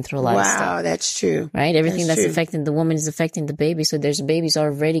baby's going through a lot of stuff. Wow, that's true. Right? Everything that's affecting the woman is affecting the baby. So there's babies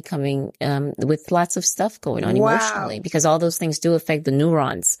already coming with lots of stuff going on emotionally, because all those things do affect the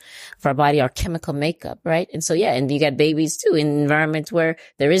neurons of our body, our chemical makeup, right? And so, and you got babies too in environments where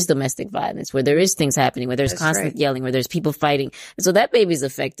there is domestic violence, where there is things happening, where there's constant yelling, where there's people fighting. And so that baby's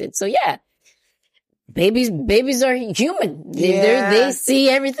affected. So babies are human. They see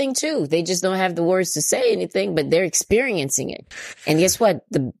everything too. They just don't have the words to say anything, but they're experiencing it. And guess what?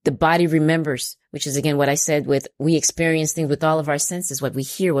 The body remembers, which is again what I said with we experience things with all of our senses, what we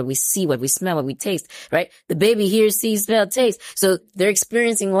hear, what we see, what we smell, what we taste, right? The baby hears, sees, smells, tastes. So they're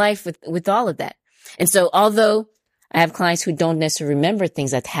experiencing life with all of that. And so although I have clients who don't necessarily remember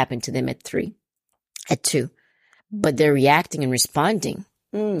things that happened to them at 3, at 2, but they're reacting and responding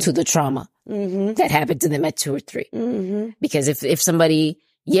to the trauma that happened to them at 2 or 3. Because if somebody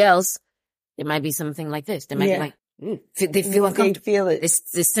yells, it might be something like this. They might be like, they feel uncomfortable. They feel it.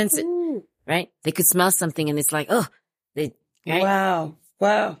 They sense it, right? They could smell something and it's like, right? Wow.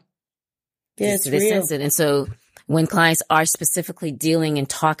 Yeah, it's they real. sense it. And so when clients are specifically dealing and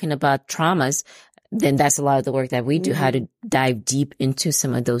talking about traumas, then that's a lot of the work that we do, how to dive deep into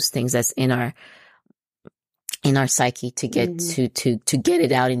some of those things that's in our psyche to get to get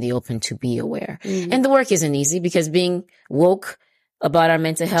it out in the open, to be aware. And the work isn't easy because being woke about our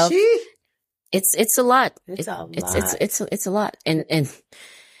mental health, it's a lot. It's a lot. And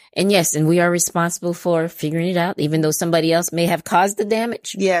yes, and we are responsible for figuring it out, even though somebody else may have caused the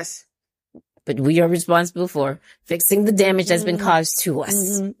damage. Yes. But we are responsible for fixing the damage that's been caused to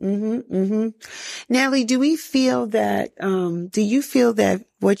us. Natalie, do you feel that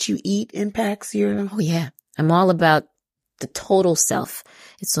what you eat impacts your? Oh yeah. I'm all about the total self.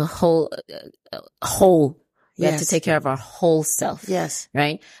 It's a whole. We have to take care of our whole self. Yes.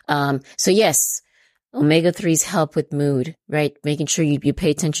 Right. So yes, omega-3s help with mood, right? Making sure you pay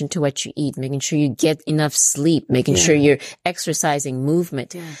attention to what you eat, making sure you get enough sleep, making sure you're exercising,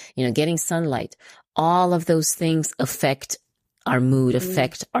 movement, getting sunlight. All of those things affect our mood,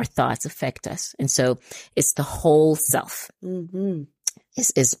 affect our thoughts, affect us. And so it's the whole self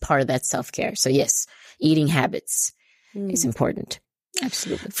is part of that self-care. So yes, eating habits is important.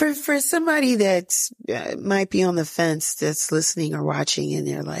 Absolutely. For somebody that's might be on the fence, that's listening or watching, and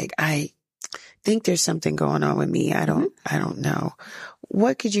they're like, I think there's something going on with me. I don't know.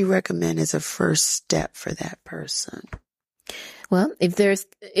 What could you recommend as a first step for that person? Well, if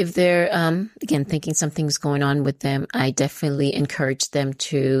they're again thinking something's going on with them, I definitely encourage them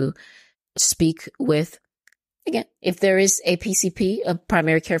to speak with, again, if there is a PCP, a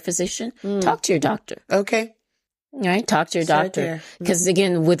primary care physician, talk to your doctor. Okay. All right. Talk to your doctor. Because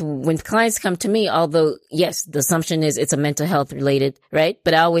again, when clients come to me, although yes, the assumption is it's a mental health related, right?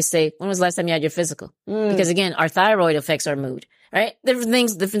 But I always say, when was the last time you had your physical? Because again, our thyroid affects our mood, right? Different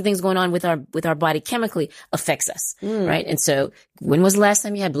things going on with our body chemically affects us, right? And so when was the last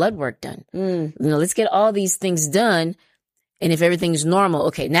time you had blood work done? Let's get all these things done. And if everything's normal,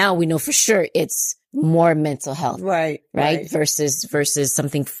 okay, now we know for sure it's more mental health. Right. Versus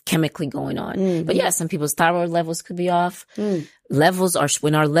something chemically going on. But yeah, some people's thyroid levels could be off. When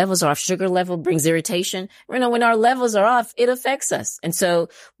our levels are off, sugar level brings irritation. When our levels are off, it affects us. And so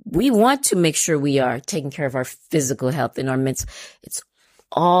we want to make sure we are taking care of our physical health and our mental. It's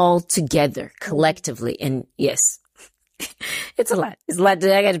all together collectively. And yes, It's a lot. It's a lot.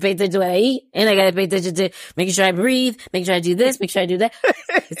 I got to pay attention to what I eat, and I got to pay attention to making sure I breathe, making sure I do this, making sure I do that.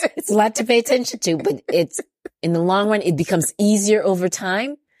 It's a lot to pay attention to, but in the long run, it becomes easier over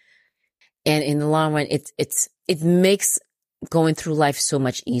time. And in the long run, it makes going through life so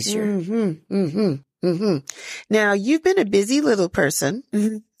much easier. Mm-hmm, mm-hmm, mm-hmm. Now, you've been a busy little person.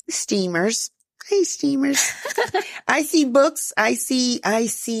 Mm-hmm. Steamers. Hey, steamers. I see books. I see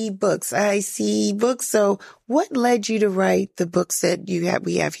books. So what led you to write the books that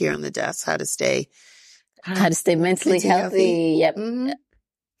we have here on the desk? How to stay mentally healthy. Yep. Mm-hmm.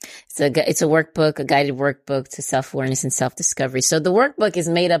 It's a workbook, a guided workbook to self-awareness and self-discovery. So the workbook is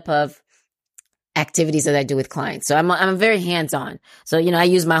made up of activities that I do with clients. So I'm very hands-on. So, I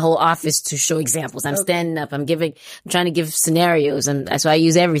use my whole office to show examples. I'm standing up. I'm trying to give scenarios. And so I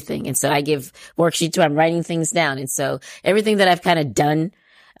use everything. And so I give worksheets too. I'm writing things down. And so everything that I've kind of done,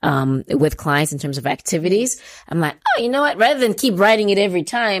 with clients in terms of activities, I'm like, oh, you know what? Rather than keep writing it every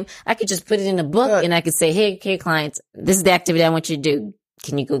time, I could just put it in a book and I could say, hey, clients, this is the activity I want you to do.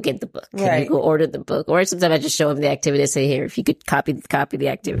 Can you go get the book? Can you go order the book? Or sometimes I just show them the activity and say, here, if you could copy the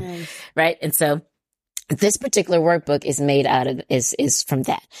activity. Nice. Right? And so this particular workbook is made out of, is from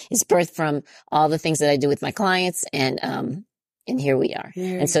that. It's birthed from all the things that I do with my clients and here we are.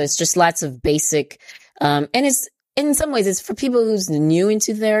 And so it's just lots of basic, and it's, in some ways, it's for people who's new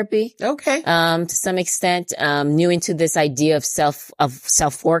into therapy. Okay. To some extent, new into this idea of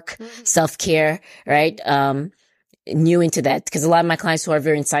self-work, self-care, right? New into that, because a lot of my clients who are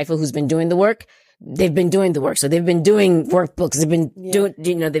very insightful, who's been doing the work, they've been doing the work. So they've been doing workbooks. They've been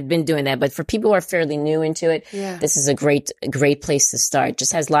they've been doing that. But for people who are fairly new into it, this is a great place to start.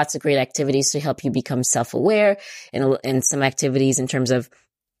 Just has lots of great activities to help you become self-aware and some activities in terms of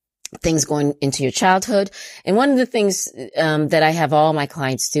things going into your childhood. And one of the things, that I have all my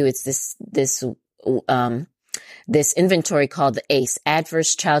clients do, it's this inventory called the ACE,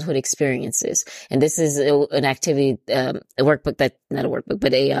 Adverse Childhood Experiences. And this is an activity, a workbook not a workbook,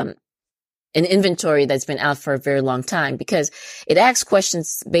 but an inventory that's been out for a very long time, because it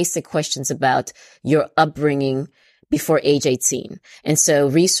asks basic questions about your upbringing before age 18. And so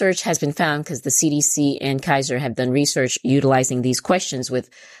research has been found, because the CDC and Kaiser have done research utilizing these questions with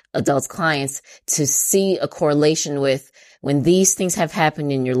adult clients to see a correlation with when these things have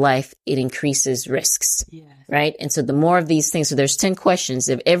happened in your life, it increases risks, right? And so the more of these things, so there's 10 questions.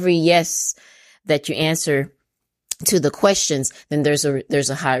 If every yes that you answer to the questions, then there's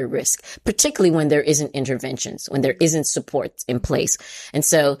a higher risk, particularly when there isn't interventions, when there isn't support in place. And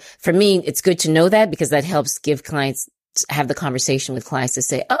so for me, it's good to know that, because that helps give clients, have the conversation with clients to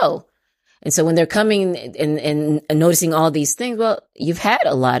say, oh, and so when they're coming and noticing all these things, well, you've had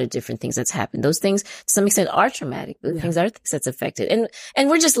a lot of different things that's happened. Those things, to some extent, are traumatic. Those things are things that's affected. And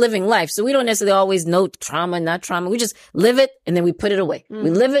we're just living life. So we don't necessarily always know trauma, not trauma. We just live it and then we put it away.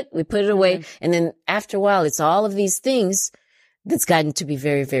 We live it, we put it away. And then after a while, it's all of these things that's gotten to be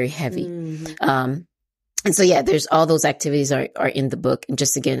very, very heavy. And so, there's all those activities are in the book. And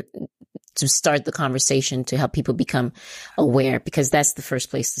just again, to start the conversation, to help people become aware, because that's the first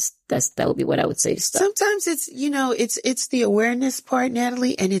place that would be what I would say to start. Sometimes it's, it's the awareness part,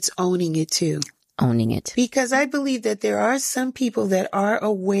 Natalie, and it's owning it too. Owning it. Because I believe that there are some people that are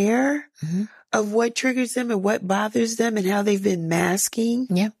aware of what triggers them and what bothers them and how they've been masking.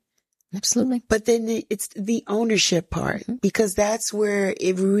 Yeah. Absolutely. But then it's the ownership part, because that's where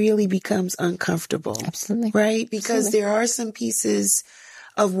it really becomes uncomfortable. Absolutely. Right? Because there are some pieces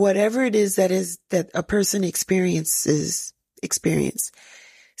of whatever it is that a person experience.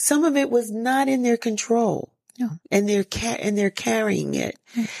 Some of it was not in their control. No. And they're carrying it.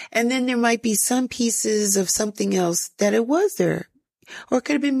 And then there might be some pieces of something else that it was there. Or it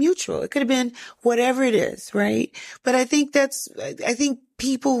could have been mutual. It could have been whatever it is, right? But I think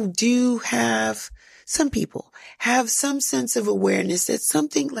some people have some sense of awareness that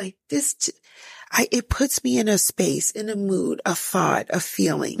something like this, it puts me in a space, in a mood, a thought, a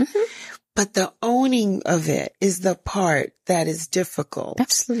feeling. But the owning of it is the part that is difficult.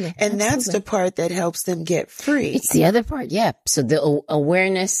 Absolutely. And that's the part that helps them get free. It's the other part. Yeah. So the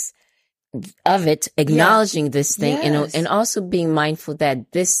awareness of it, acknowledging this thing, and also being mindful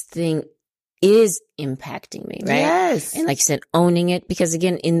that this thing is impacting me, right? Yes. And like you said, owning it, because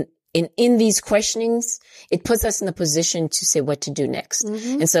again, in these questionings, it puts us in a position to say what to do next.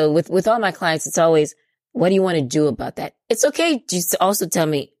 And so with all my clients, it's always, what do you want to do about that? It's okay to also tell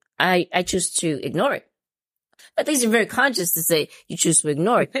me, I choose to ignore it. But these are very conscious to say you choose to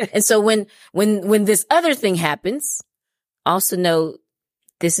ignore it. And so when this other thing happens, also know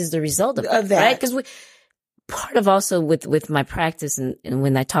this is the result of that, right? Because part of also with my practice and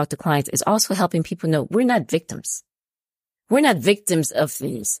when I talk to clients is also helping people know we're not victims. We're not victims of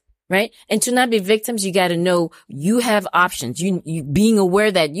things, right? And to not be victims, you got to know you have options. You being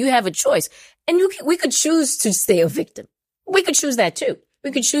aware that you have a choice, and we could choose to stay a victim. We could choose that too.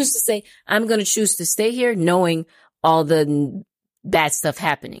 We could choose to say, I'm going to choose to stay here knowing all the bad stuff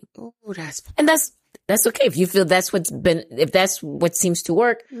happening. Oh, and that's okay. If you feel if that's what seems to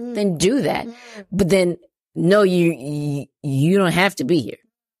work, then do that. But then no, you don't have to be here.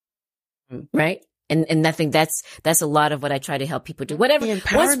 Right. And I think that's a lot of what I try to help people do. Whatever.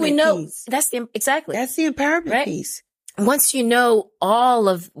 Once we know, piece. Exactly. That's the empowerment piece. Once you know all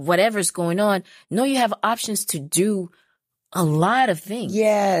of whatever's going on, know you have options to do a lot of things.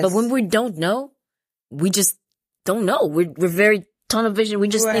 Yes. But when we don't know, we just don't know. We're very tunnel vision. We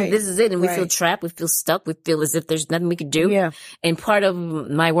just think this is it. And we feel trapped. We feel stuck. We feel as if there's nothing we could do. Yeah. And part of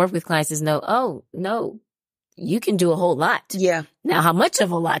my work with clients is no, you can do a whole lot. Yeah. Now, how much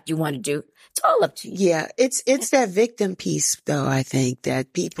of a lot you want to do, it's all up to you. Yeah. It's that victim piece, though, I think,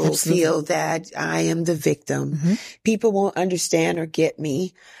 that people feel that I am the victim. Mm-hmm. People won't understand or get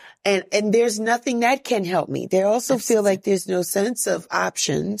me. And there's nothing that can help me. They also feel like there's no sense of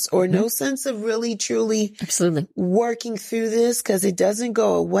options or no sense of really, truly working through this, because it doesn't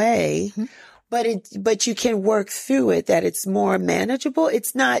go away. Mm-hmm. But you can work through it, that it's more manageable.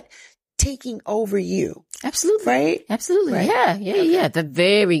 It's not taking over you. Absolutely. Right? Absolutely. Right. Yeah. That's a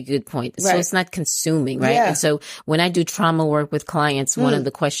very good point. So it's not consuming, right? Yeah. And so when I do trauma work with clients, one of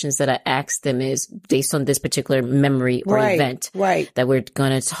the questions that I ask them is based on this particular memory or event that we're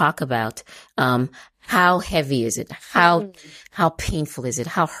going to talk about. How heavy is it? How painful is it?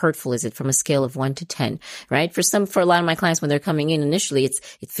 How hurtful is it from a scale of 1 to 10, right? For a lot of my clients, when they're coming in initially, it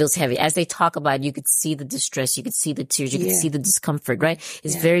feels heavy. As they talk about it, you could see the distress, you could see the tears, you could see the discomfort, right?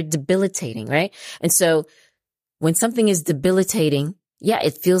 It's very debilitating, right? And so when something is debilitating,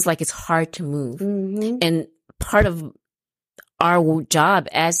 it feels like it's hard to move. Mm-hmm. And part of our job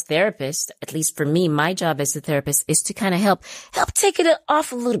as therapists, at least for me, my job as a therapist, is to kind of help take it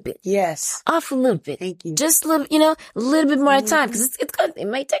off a little bit. Yes. Off a little bit. Thank you. Just a little bit more time, because it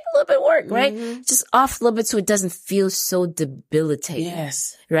might take a little bit of work, right? Just off a little bit so it doesn't feel so debilitating.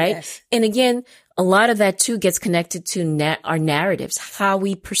 Yes. Right? Yes. And again, a lot of that too gets connected to our narratives, how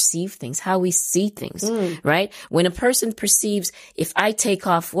we perceive things, how we see things, right? When a person perceives, if I take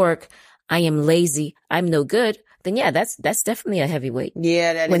off work, I am lazy, I'm no good, then that's definitely a heavy weight.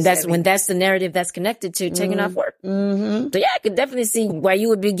 Yeah, when that's the narrative that's connected to taking off work. Mm-hmm. So I could definitely see why you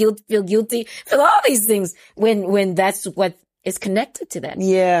would feel guilty for all these things when that's what is connected to that.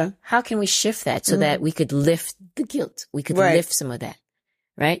 Yeah. How can we shift that so that we could lift the guilt? We could lift some of that.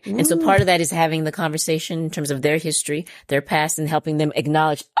 Right. And so part of that is having the conversation in terms of their history, their past, and helping them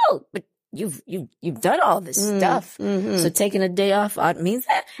acknowledge, but you've done all this stuff. Mm-hmm. So taking a day off means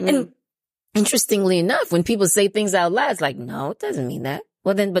that. And interestingly enough, when people say things out loud, it's like, no, it doesn't mean that.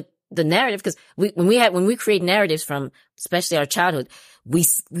 Well, then, but the narrative, because when we create narratives from, especially our childhood, we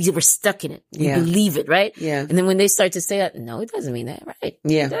were stuck in it. We believe it, right? Yeah. And then when they start to say that, no, it doesn't mean that, right?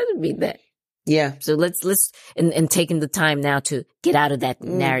 Yeah. It doesn't mean that. Yeah. So let's and taking the time now to get out of that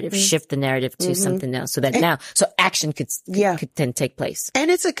narrative, shift the narrative to something else, so action could then take place.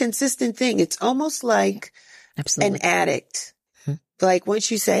 And it's a consistent thing. It's almost like an addict. Like once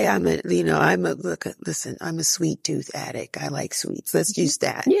you say I'm a sweet tooth addict. I like sweets. Let's use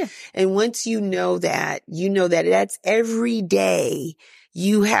that. Yeah. And once you know that that's every day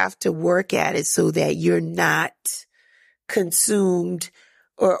you have to work at it so that you're not consumed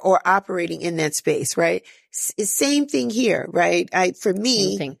or operating in that space, right? Same thing here, right? I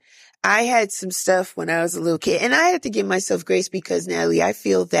had some stuff when I was a little kid, and I had to give myself grace because, Natalie, I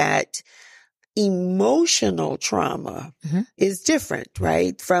feel that emotional trauma is different,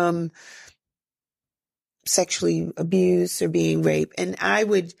 right? From sexually abuse or being raped. And I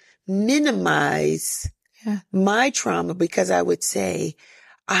would minimize my trauma because I would say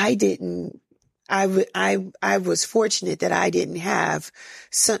I was fortunate that I didn't have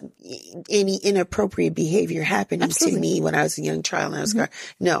any inappropriate behavior happening to me when I was a young child. And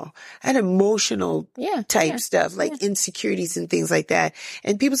I had emotional type stuff like insecurities and things like that.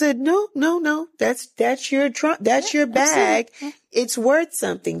 And people said, no, that's your that's your bag. Absolutely. It's worth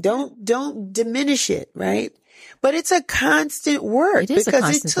something. Don't diminish it. Right. But it's a constant work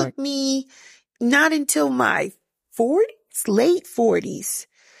because it took me not until my late 40s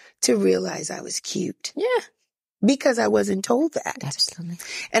to realize I was cute. Yeah. Because I wasn't told that. Absolutely.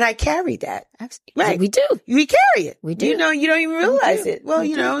 And I carried that. Absolutely. Right. We do. We carry it. We do. You don't even realize it. Well,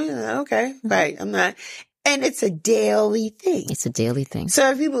 okay. Mm-hmm. Right. I'm not. And it's a daily thing. It's a daily thing. So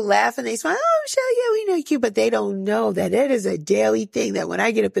if people laugh and they smile, oh, Michelle, we know you're cute, but they don't know that it is a daily thing that when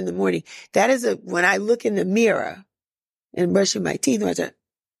I get up in the morning, when I look in the mirror, and brushing my teeth,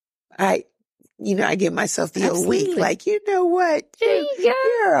 I give myself the old wink, like, you know what?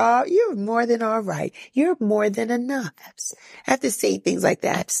 You're more than all right. You're more than enough. Absolutely. I have to say things like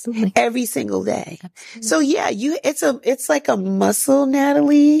that every single day. Absolutely. So yeah, it's like a muscle,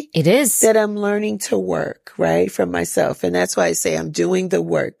 Natalie. It is. That I'm learning to work, right? For myself. And that's why I say I'm doing the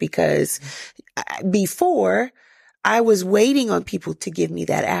work, because before I was waiting on people to give me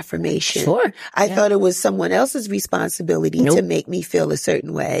that affirmation. Sure. I thought it was someone else's responsibility to make me feel a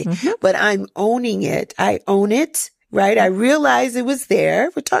certain way, but I'm owning it. I own it, right? I realized it was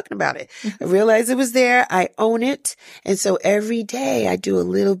there. We're talking about it. I realized it was there. I own it. And so every day I do a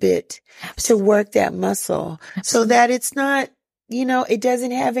little bit to work that muscle so that it's not, it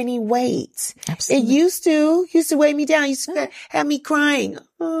doesn't have any weight. Absolutely. It used to weigh me down. It used to have me crying,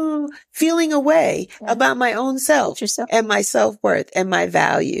 feeling a way about my own self and my self-worth and my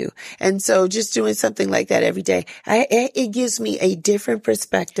value. And so just doing something like that every day, it gives me a different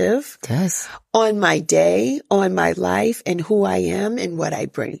perspective on my day, on my life, and who I am and what I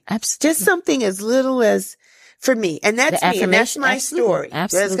bring. Absolutely. Just something as little as, for me. And that's me. And that's my story.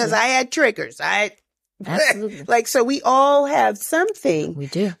 Absolutely. Because I had triggers. Absolutely. So we all have something. We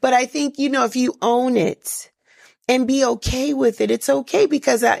do. But I think, if you own it and be okay with it, it's okay,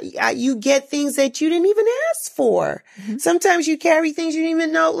 because you get things that you didn't even ask for. Mm-hmm. Sometimes you carry things you didn't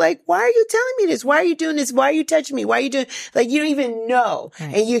even know, like, why are you telling me this? Why are you doing this? Why are you touching me? Why are you doing, you don't even know.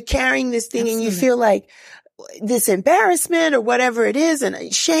 Right. And you're carrying this thing and you feel like this embarrassment or whatever it is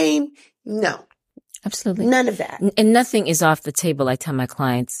and shame. No. Absolutely. None of that. And nothing is off the table, I tell my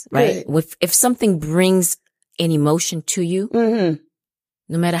clients, right? If something brings an emotion to you,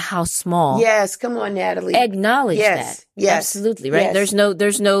 no matter how small. Yes, come on, Natalie. Acknowledge that. Yes. Absolutely, right? Yes.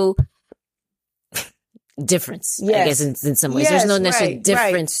 There's no difference, I guess, in some ways. There's no necessary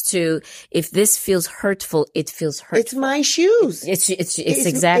difference to, if this feels hurtful, it feels hurtful. It's my shoes. It's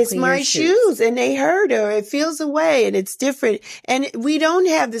exactly it's my shoes, and they hurt, or it feels away, and it's different. And we don't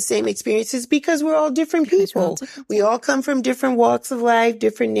have the same experiences because we're all different people. We all come from different walks of life,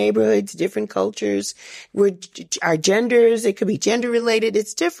 different neighborhoods, different cultures. Our genders, it could be gender related.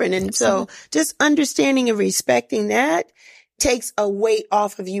 It's different. And so just understanding and respecting that takes a weight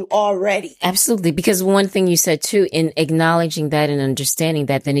off of you already. Absolutely. Because one thing you said too, in acknowledging that and understanding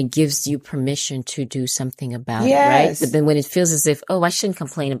that, then it gives you permission to do something about it, right? But then when it feels as if, I shouldn't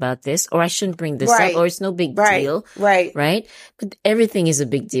complain about this, or I shouldn't bring this up, or it's no big deal. Right. But everything is a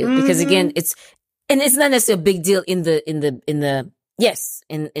big deal because again, it's not necessarily a big deal in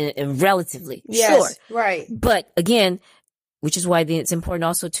relatively. Yes, sure. Right. But again, which is why it's important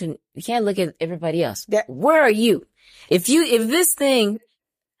also you can't look at everybody else. Where are you? If this thing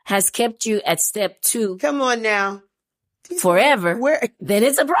has kept you at step 2. Come on now. Forever. Then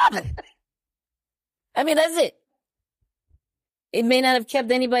it's a problem. I mean, that's it. It may not have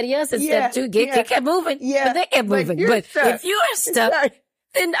kept anybody else at step 2. It kept moving. Yeah. But they kept moving. But if you are stuck,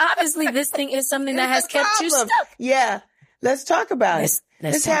 then obviously this thing is something that has kept you stuck. Yeah. Let's talk about it.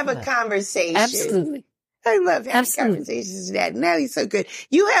 Let's have a conversation. Absolutely. I love having conversations with that. Natalie's so good.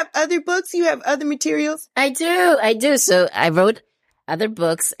 You have other books? You have other materials? I do. So I wrote other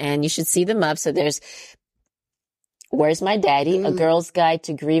books and you should see them up. So there's Where's My Daddy? A Girl's Guide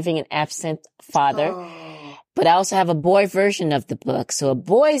to Grieving an Absent Father. Oh. But I also have a boy version of the book. So a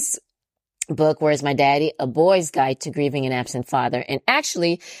boy's book, Where's My Daddy? A Boy's Guide to Grieving an Absent Father. And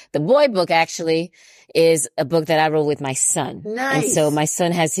actually, the boy book is a book that I wrote with my son. Nice. And so my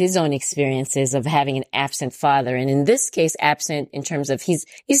son has his own experiences of having an absent father. And in this case, absent in terms of he's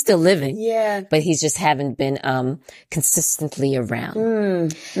still living. Yeah. But he's just haven't been, consistently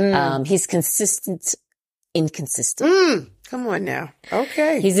around. He's inconsistent. Come on now.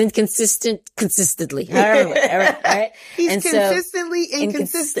 Okay. He's inconsistent consistently. All right. He's consistently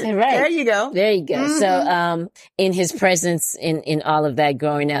inconsistent. Right. There you go. Mm-hmm. So, in his presence in all of that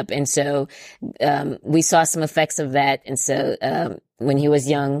growing up. And so, we saw some effects of that. And so, when he was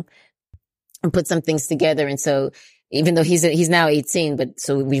young, we put some things together. And so, even though he's now 18, but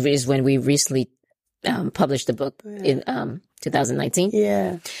so when we recently, published the book in, 2019.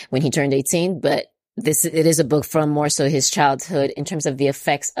 Yeah. When he turned 18, but it is a book from more so his childhood in terms of the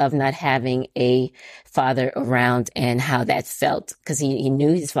effects of not having a father around and how that felt. Cause he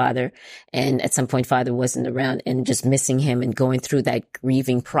knew his father and at some point father wasn't around and just missing him and going through that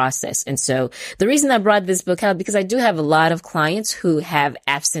grieving process. And so the reason I brought this book out, because I do have a lot of clients who have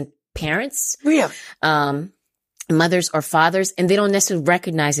absent parents. Yeah. Mothers or fathers, and they don't necessarily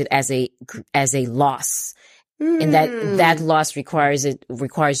recognize it as a loss. And that loss requires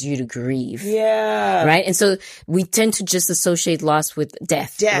you to grieve. Yeah. Right. And so we tend to just associate loss with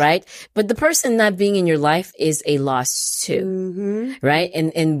death. Right. But the person not being in your life is a loss too. Right.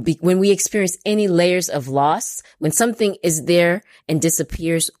 And when we experience any layers of loss, when something is there and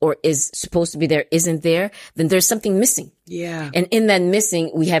disappears or is supposed to be there, isn't there, then there's something missing. Yeah. And in that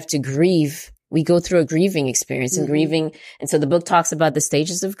missing, we have to grieve. We go through a grieving experience and grieving. And so the book talks about the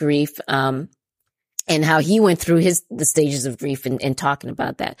stages of grief. And how he went through the stages of grief and talking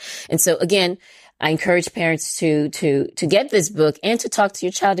about that. And so again, I encourage parents to get this book and to talk to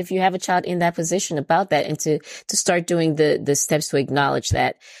your child if you have a child in that position about that, and to start doing the steps to acknowledge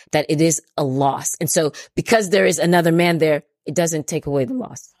that it is a loss. And so because there is another man there, it doesn't take away the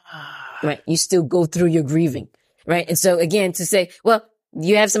loss. Right? You still go through your grieving. Right? And so again, to say, well,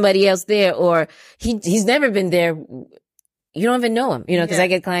 you have somebody else there, or he's never been there. You don't even know him, because I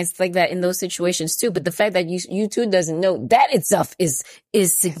get clients like that in those situations too. But the fact that you too doesn't know, that itself is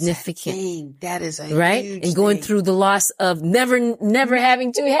significant. That is a right? Huge and going thing. through the loss of never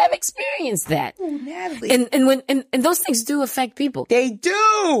having to have experienced that. Oh, Natalie. And those things do affect people. They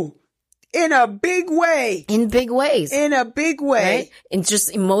do. In a big way. In big ways. In a big way. Right? And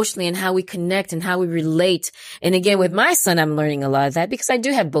just emotionally, and how we connect and how we relate. And again, with my son, I'm learning a lot of that because I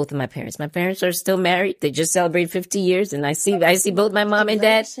do have both of my parents. My parents are still married. They just celebrated 50 years, and I see both my mom and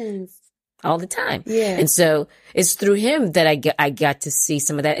dad all the time. Yeah. And so it's through him that I got to see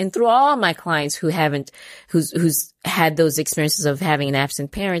some of that. And through all my clients who's had those experiences of having an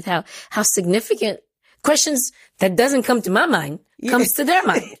absent parent, how significant questions that doesn't come to my mind comes to their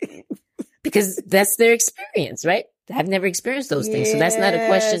mind. Because that's their experience, right? I've never experienced those things. So that's not a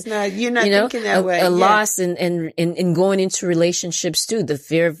question. You're not thinking that way. A loss and going into relationships too. The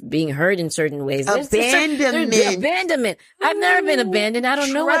fear of being hurt in certain ways. Abandonment. I've never been abandoned. I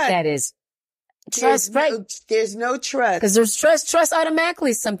don't know what that is. Trust, right? There's no trust. Because there's trust. Trust automatically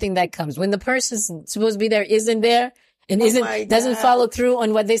is something that comes when the person's supposed to be there isn't there and doesn't follow through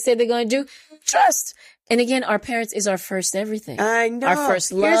on what they say they're going to do. Trust. And again, our parents is our first everything. I know. Our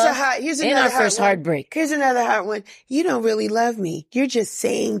first love and our first heartbreak. Here's another hard one. You don't really love me. You're just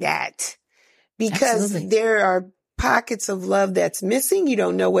saying that because there are pockets of love that's missing. You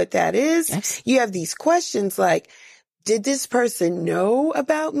don't know what that is. Absolutely. You have these questions like, did this person know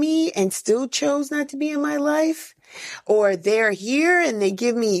about me and still chose not to be in my life? Or they're here and they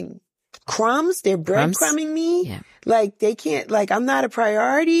give me crumbs. They're breadcrumbing me. Yeah. Like they can't, like I'm not a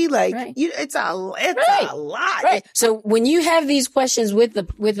priority. Like it's a lot. Right. So when you have these questions with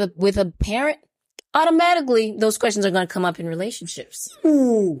a parent, automatically those questions are going to come up in relationships.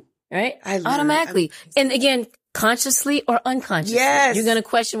 Ooh. Right? Automatically. And again, consciously or unconsciously. Yes. You're going to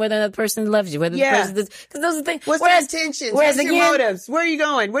question whether another person loves you, whether the person does, because those are things. What's the intentions? What's your motives? Where are you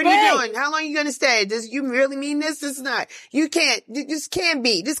going? What are you doing? How long are you going to stay? Does you really mean this? This is not. You can't, this can't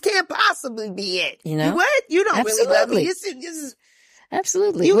be. This can't possibly be it. What? You don't really love me. This is.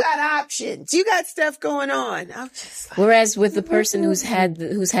 Absolutely. You got options. You got stuff going on. I'm just like, whereas with the person who's had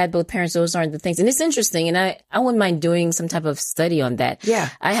both parents, those aren't the things. And it's interesting. And I wouldn't mind doing some type of study on that. Yeah.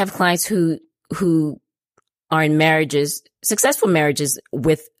 I have clients who are in marriages, successful marriages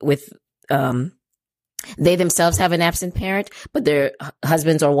with they themselves have an absent parent, but their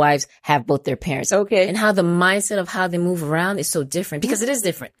husbands or wives have both their parents. Okay. And how the mindset of how they move around is so different because it is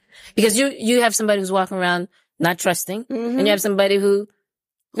different. Because you have somebody who's walking around not trusting, and you have somebody who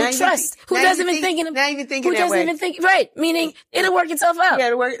trusts, who doesn't even think right. Meaning it'll work itself out. Yeah,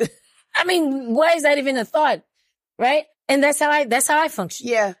 it'll work. I mean, why is that even a thought? Right? And that's how I function.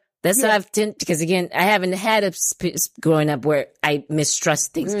 Yeah. That's what I've tended, because again, I haven't had a growing up where I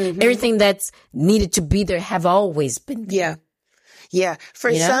mistrust things. Everything that's needed to be there have always been there. Yeah. Yeah.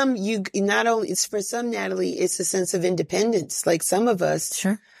 For some, for some, Natalie, it's a sense of independence. Like some of us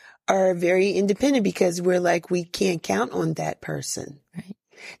are very independent because we're like, we can't count on that person. Right.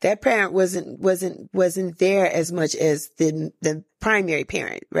 That parent wasn't there as much as the primary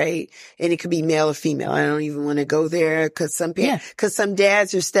parent, right? And it could be male or female. I don't even want to go there because some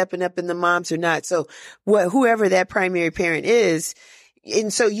dads are stepping up and the moms are not. So whoever that primary parent is,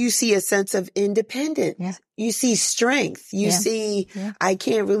 and so you see a sense of independence. Yeah. You see strength. You see, I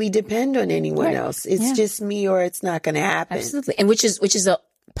can't really depend on anyone else. It's just me or it's not going to happen. Absolutely. And which is a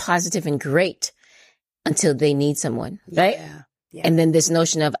positive and great until they need someone, right? Yeah. Yeah. And then this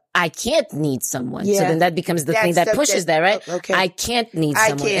notion of, I can't need someone. Yeah. So then that becomes the thing that pushes that, right? Okay. I can't need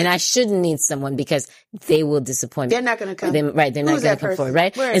someone and I shouldn't need someone because they will disappoint me. They're not going to come. They're not going to come forward,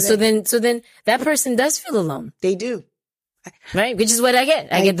 right? And so then that person does feel alone. They do. Right? Which is what I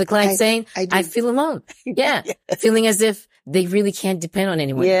get. I get the client saying, I feel alone. Yeah. Feeling as if they really can't depend on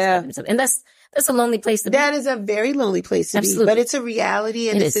anyone. Yeah. And that's a lonely place to be. That is a very lonely place to be, but it's a reality,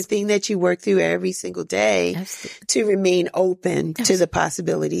 and it's a thing that you work through every single day to remain open to the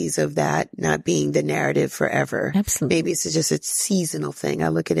possibilities of that not being the narrative forever. Absolutely. Maybe it's just a seasonal thing. I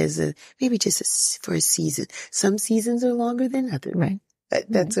look at it as for a season. Some seasons are longer than others. Right.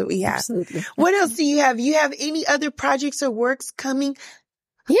 That's what we have. Absolutely. What else do you have? You have any other projects or works coming?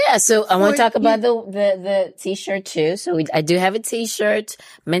 Yeah. So I want to talk about the t-shirt too. So I do have a t-shirt,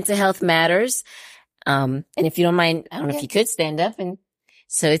 Mental Health Matters. And if you don't mind, I don't know if you could stand up. And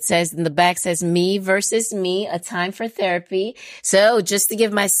so it says in the back says me versus me, a time for therapy. So just to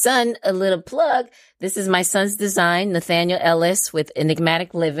give my son a little plug, this is my son's design, Nathaniel Ellis with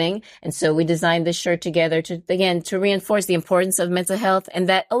Enigmatic Living. And so we designed this shirt together to reinforce the importance of mental health and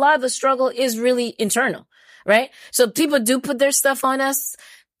that a lot of the struggle is really internal, right? So people do put their stuff on us.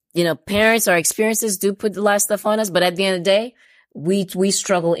 You know, parents, our experiences do put a lot of stuff on us. But at the end of the day, we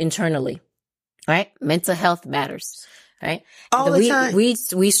struggle internally, right? Mental health matters. Right? All the time. We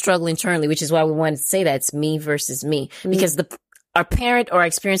struggle internally, which is why we wanted to say that it's me versus me. Because our parent or our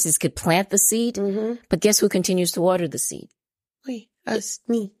experiences could plant the seed, but guess who continues to water the seed? Me.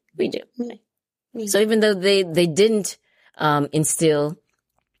 We do. Me. So even though they didn't, instill,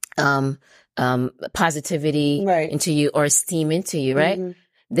 positivity into you or esteem into you, right?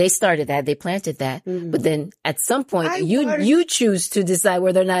 They started that. They planted that. But then at some point, you choose to decide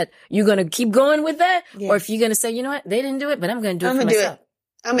whether or not you're going to keep going with that or if you're going to say, you know what, they didn't do it, but I'm going to do it for myself.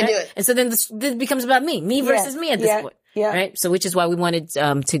 I'm going to do it. And so then this becomes about me versus me at this point. Yeah. Right. So which is why we wanted,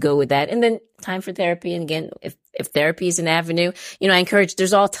 to go with that. And then time for therapy. And again, if therapy is an avenue, you know, I encourage,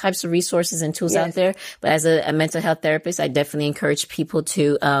 there's all types of resources and tools out there. But as a mental health therapist, I definitely encourage people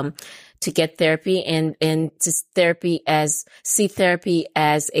to get therapy and to see therapy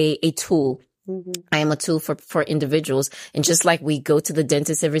as a tool. I am a tool for individuals. And just like we go to the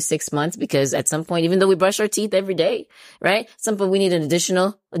dentist every 6 months, because at some point, even though we brush our teeth every day, right? At some point we need an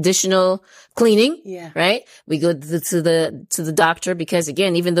additional cleaning. Yeah. Right? We go to the doctor because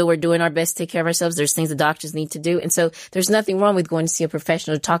again, even though we're doing our best to take care of ourselves, there's things the doctors need to do. And so there's nothing wrong with going to see a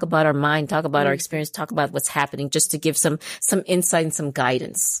professional to talk about our mind, talk about our experience, talk about what's happening, just to give some insight and some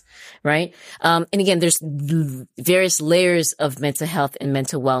guidance. Right? And again, there's various layers of mental health and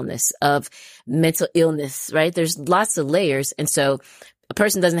mental wellness, of mental illness, right? There's lots of layers. And so a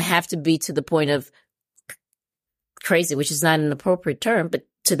person doesn't have to be to the point of crazy, which is not an appropriate term, but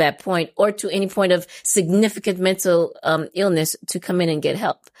to that point or to any point of significant mental illness to come in and get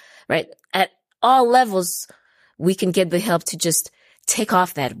help, right? At all levels, we can get the help to just take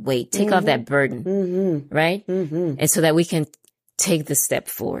off that weight, take off that burden, right? And so that we can take the step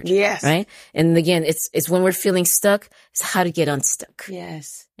forward. Yes. Right. And again, it's when we're feeling stuck, it's how to get unstuck.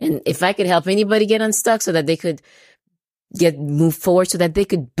 Yes. And if I could help anybody get unstuck so that they could move forward, so that they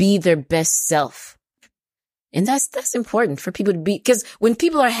could be their best self. And that's important for people to be, because when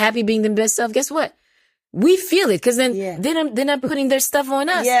people are happy being their best self, guess what? We feel it, because then they're not putting their stuff on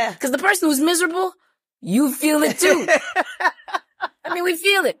us. Yeah. Because the person who's miserable, you feel it too. I mean, we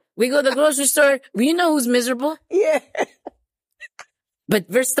feel it. We go to the grocery store, we know who's miserable. Yeah. But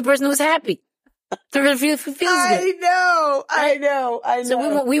versus the person who's happy. It feels good. I know.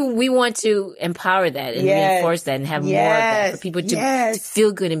 So we want to empower that and reinforce that and have more of that for people to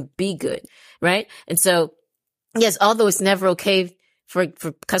feel good and be good. Right? And so, yes, although it's never okay for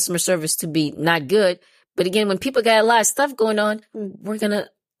customer service to be not good. But again, when people got a lot of stuff going on, we're gonna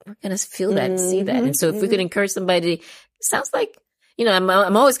feel that and see that. And so if we could encourage somebody, sounds like, you know,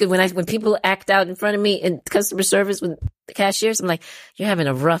 I'm always good when people act out in front of me in customer service with the cashiers. I'm like, you're having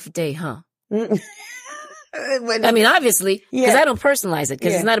a rough day, huh? I mean, obviously, because I don't personalize it,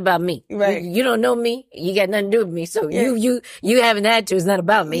 because it's not about me. Right. You don't know me. You got nothing to do with me. So you having that attitude is not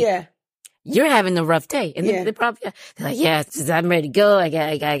about me. Yeah. You're having a rough day. And they're probably, they're like, I'm ready to go. I got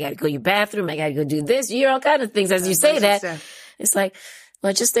to go to your bathroom. I got to go do this. You hear all kinds of things as you say that. It's like,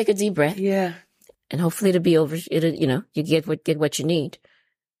 well, just take a deep breath. Yeah. And hopefully it'll be over. You know, you get what you need.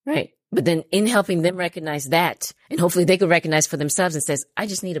 Right. But then in helping them recognize that, and hopefully they could recognize for themselves and says, I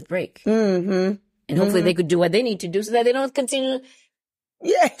just need a break. And hopefully they could do what they need to do so that they don't continue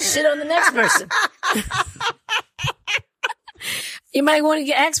to shit on the next person. You might want to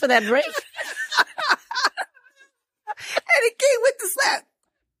get asked for that break. And it came with the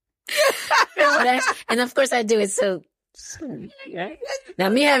slap. And of course I do it so Right? Now,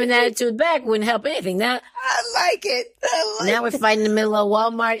 me having an attitude back wouldn't help anything. Now, I like it. Now we're fighting in the middle of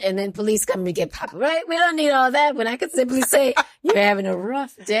Walmart and then police come to get popped, right? We don't need all that when I could simply say, you're having a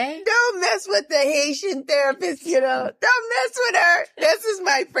rough day. Don't mess with the Haitian therapist, Don't mess with her. This is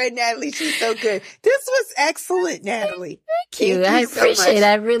my friend, Natalie. She's so good. This was excellent, Natalie. Thank you. I appreciate it.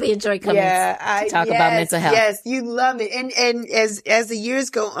 I really enjoy coming to talk about mental health. Yes, you love it. And as the years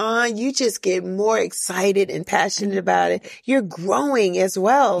go on, you just get more excited and passionate about it. You're growing as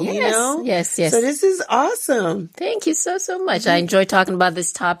well, Yes. So this is awesome. Thank you so much. I enjoy talking about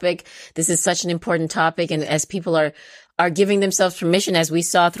this topic. This is such an important topic. And as people are giving themselves permission, as we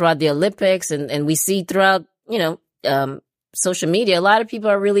saw throughout the Olympics and we see throughout, social media, a lot of people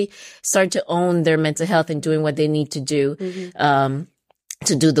are really starting to own their mental health and doing what they need to do,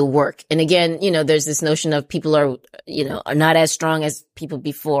 to do the work. And again, there's this notion of people are not as strong as people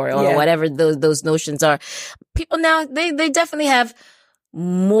before or whatever those notions are. People now, they definitely have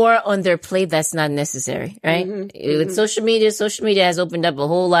more on their plate that's not necessary, right? With social media has opened up a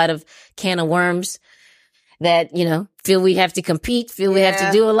whole lot of can of worms that, feel we have to compete, feel we have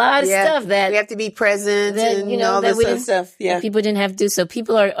to do a lot of stuff that we have to be present and all this other stuff. Yeah. People didn't have to do. So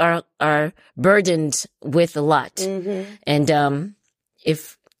people are burdened with a lot. And,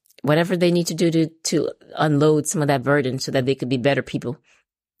 if whatever they need to do to unload some of that burden so that they could be better people.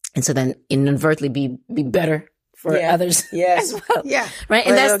 And so then inadvertently be better for others as well. Yeah. Right.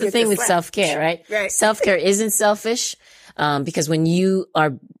 And that's the thing with self-care, right? Right. Self-care isn't selfish, because when you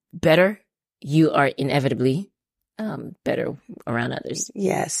are better, you are inevitably better around others.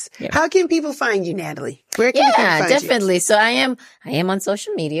 Yes. Yep. How can people find you, Natalie? Where can people find definitely. you? So I am on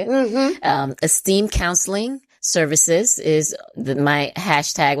social media. Esteem Counseling Services is my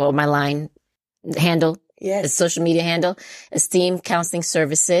hashtag or my line handle. Yes. The social media handle, Esteem Counseling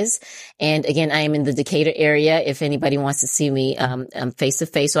Services. And again, I am in the Decatur area if anybody wants to see me face to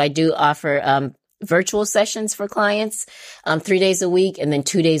face. So I do offer virtual sessions for clients 3 days a week, and then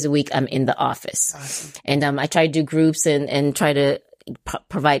 2 days a week I'm in the office. Awesome. And I try to do groups and try to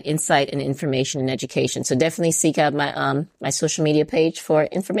provide insight and information and education. So definitely seek out my my social media page for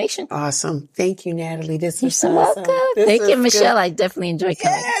information. Awesome. Thank you, Natalie. This was so awesome. Thank you, Michelle. Good. I definitely enjoy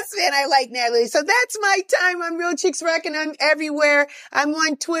coming. Yes, man. I like Natalie. So that's my time. I'm Real Chicks Rock and I'm everywhere. I'm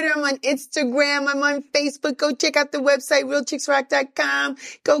on Twitter. I'm on Instagram. I'm on Facebook. Go check out the website, realchicksrock.com.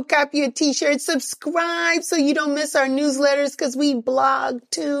 Go copy a t-shirt. Subscribe so you don't miss our newsletters because we blog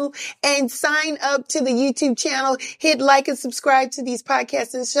too. And sign up to the YouTube channel. Hit like and subscribe to these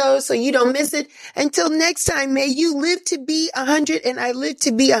podcasts and shows so you don't miss it. Until next time, may you live to be 100 and I live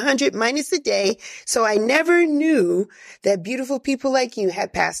to be 100 minus a day. So I never knew that beautiful people like you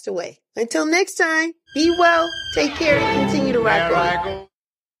had passed away. Until next time, be well, take care, and continue to rock on.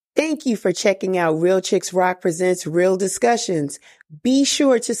 Thank you for checking out Real Chicks Rock Presents Real Discussions. Be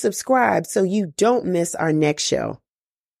sure to subscribe so you don't miss our next show.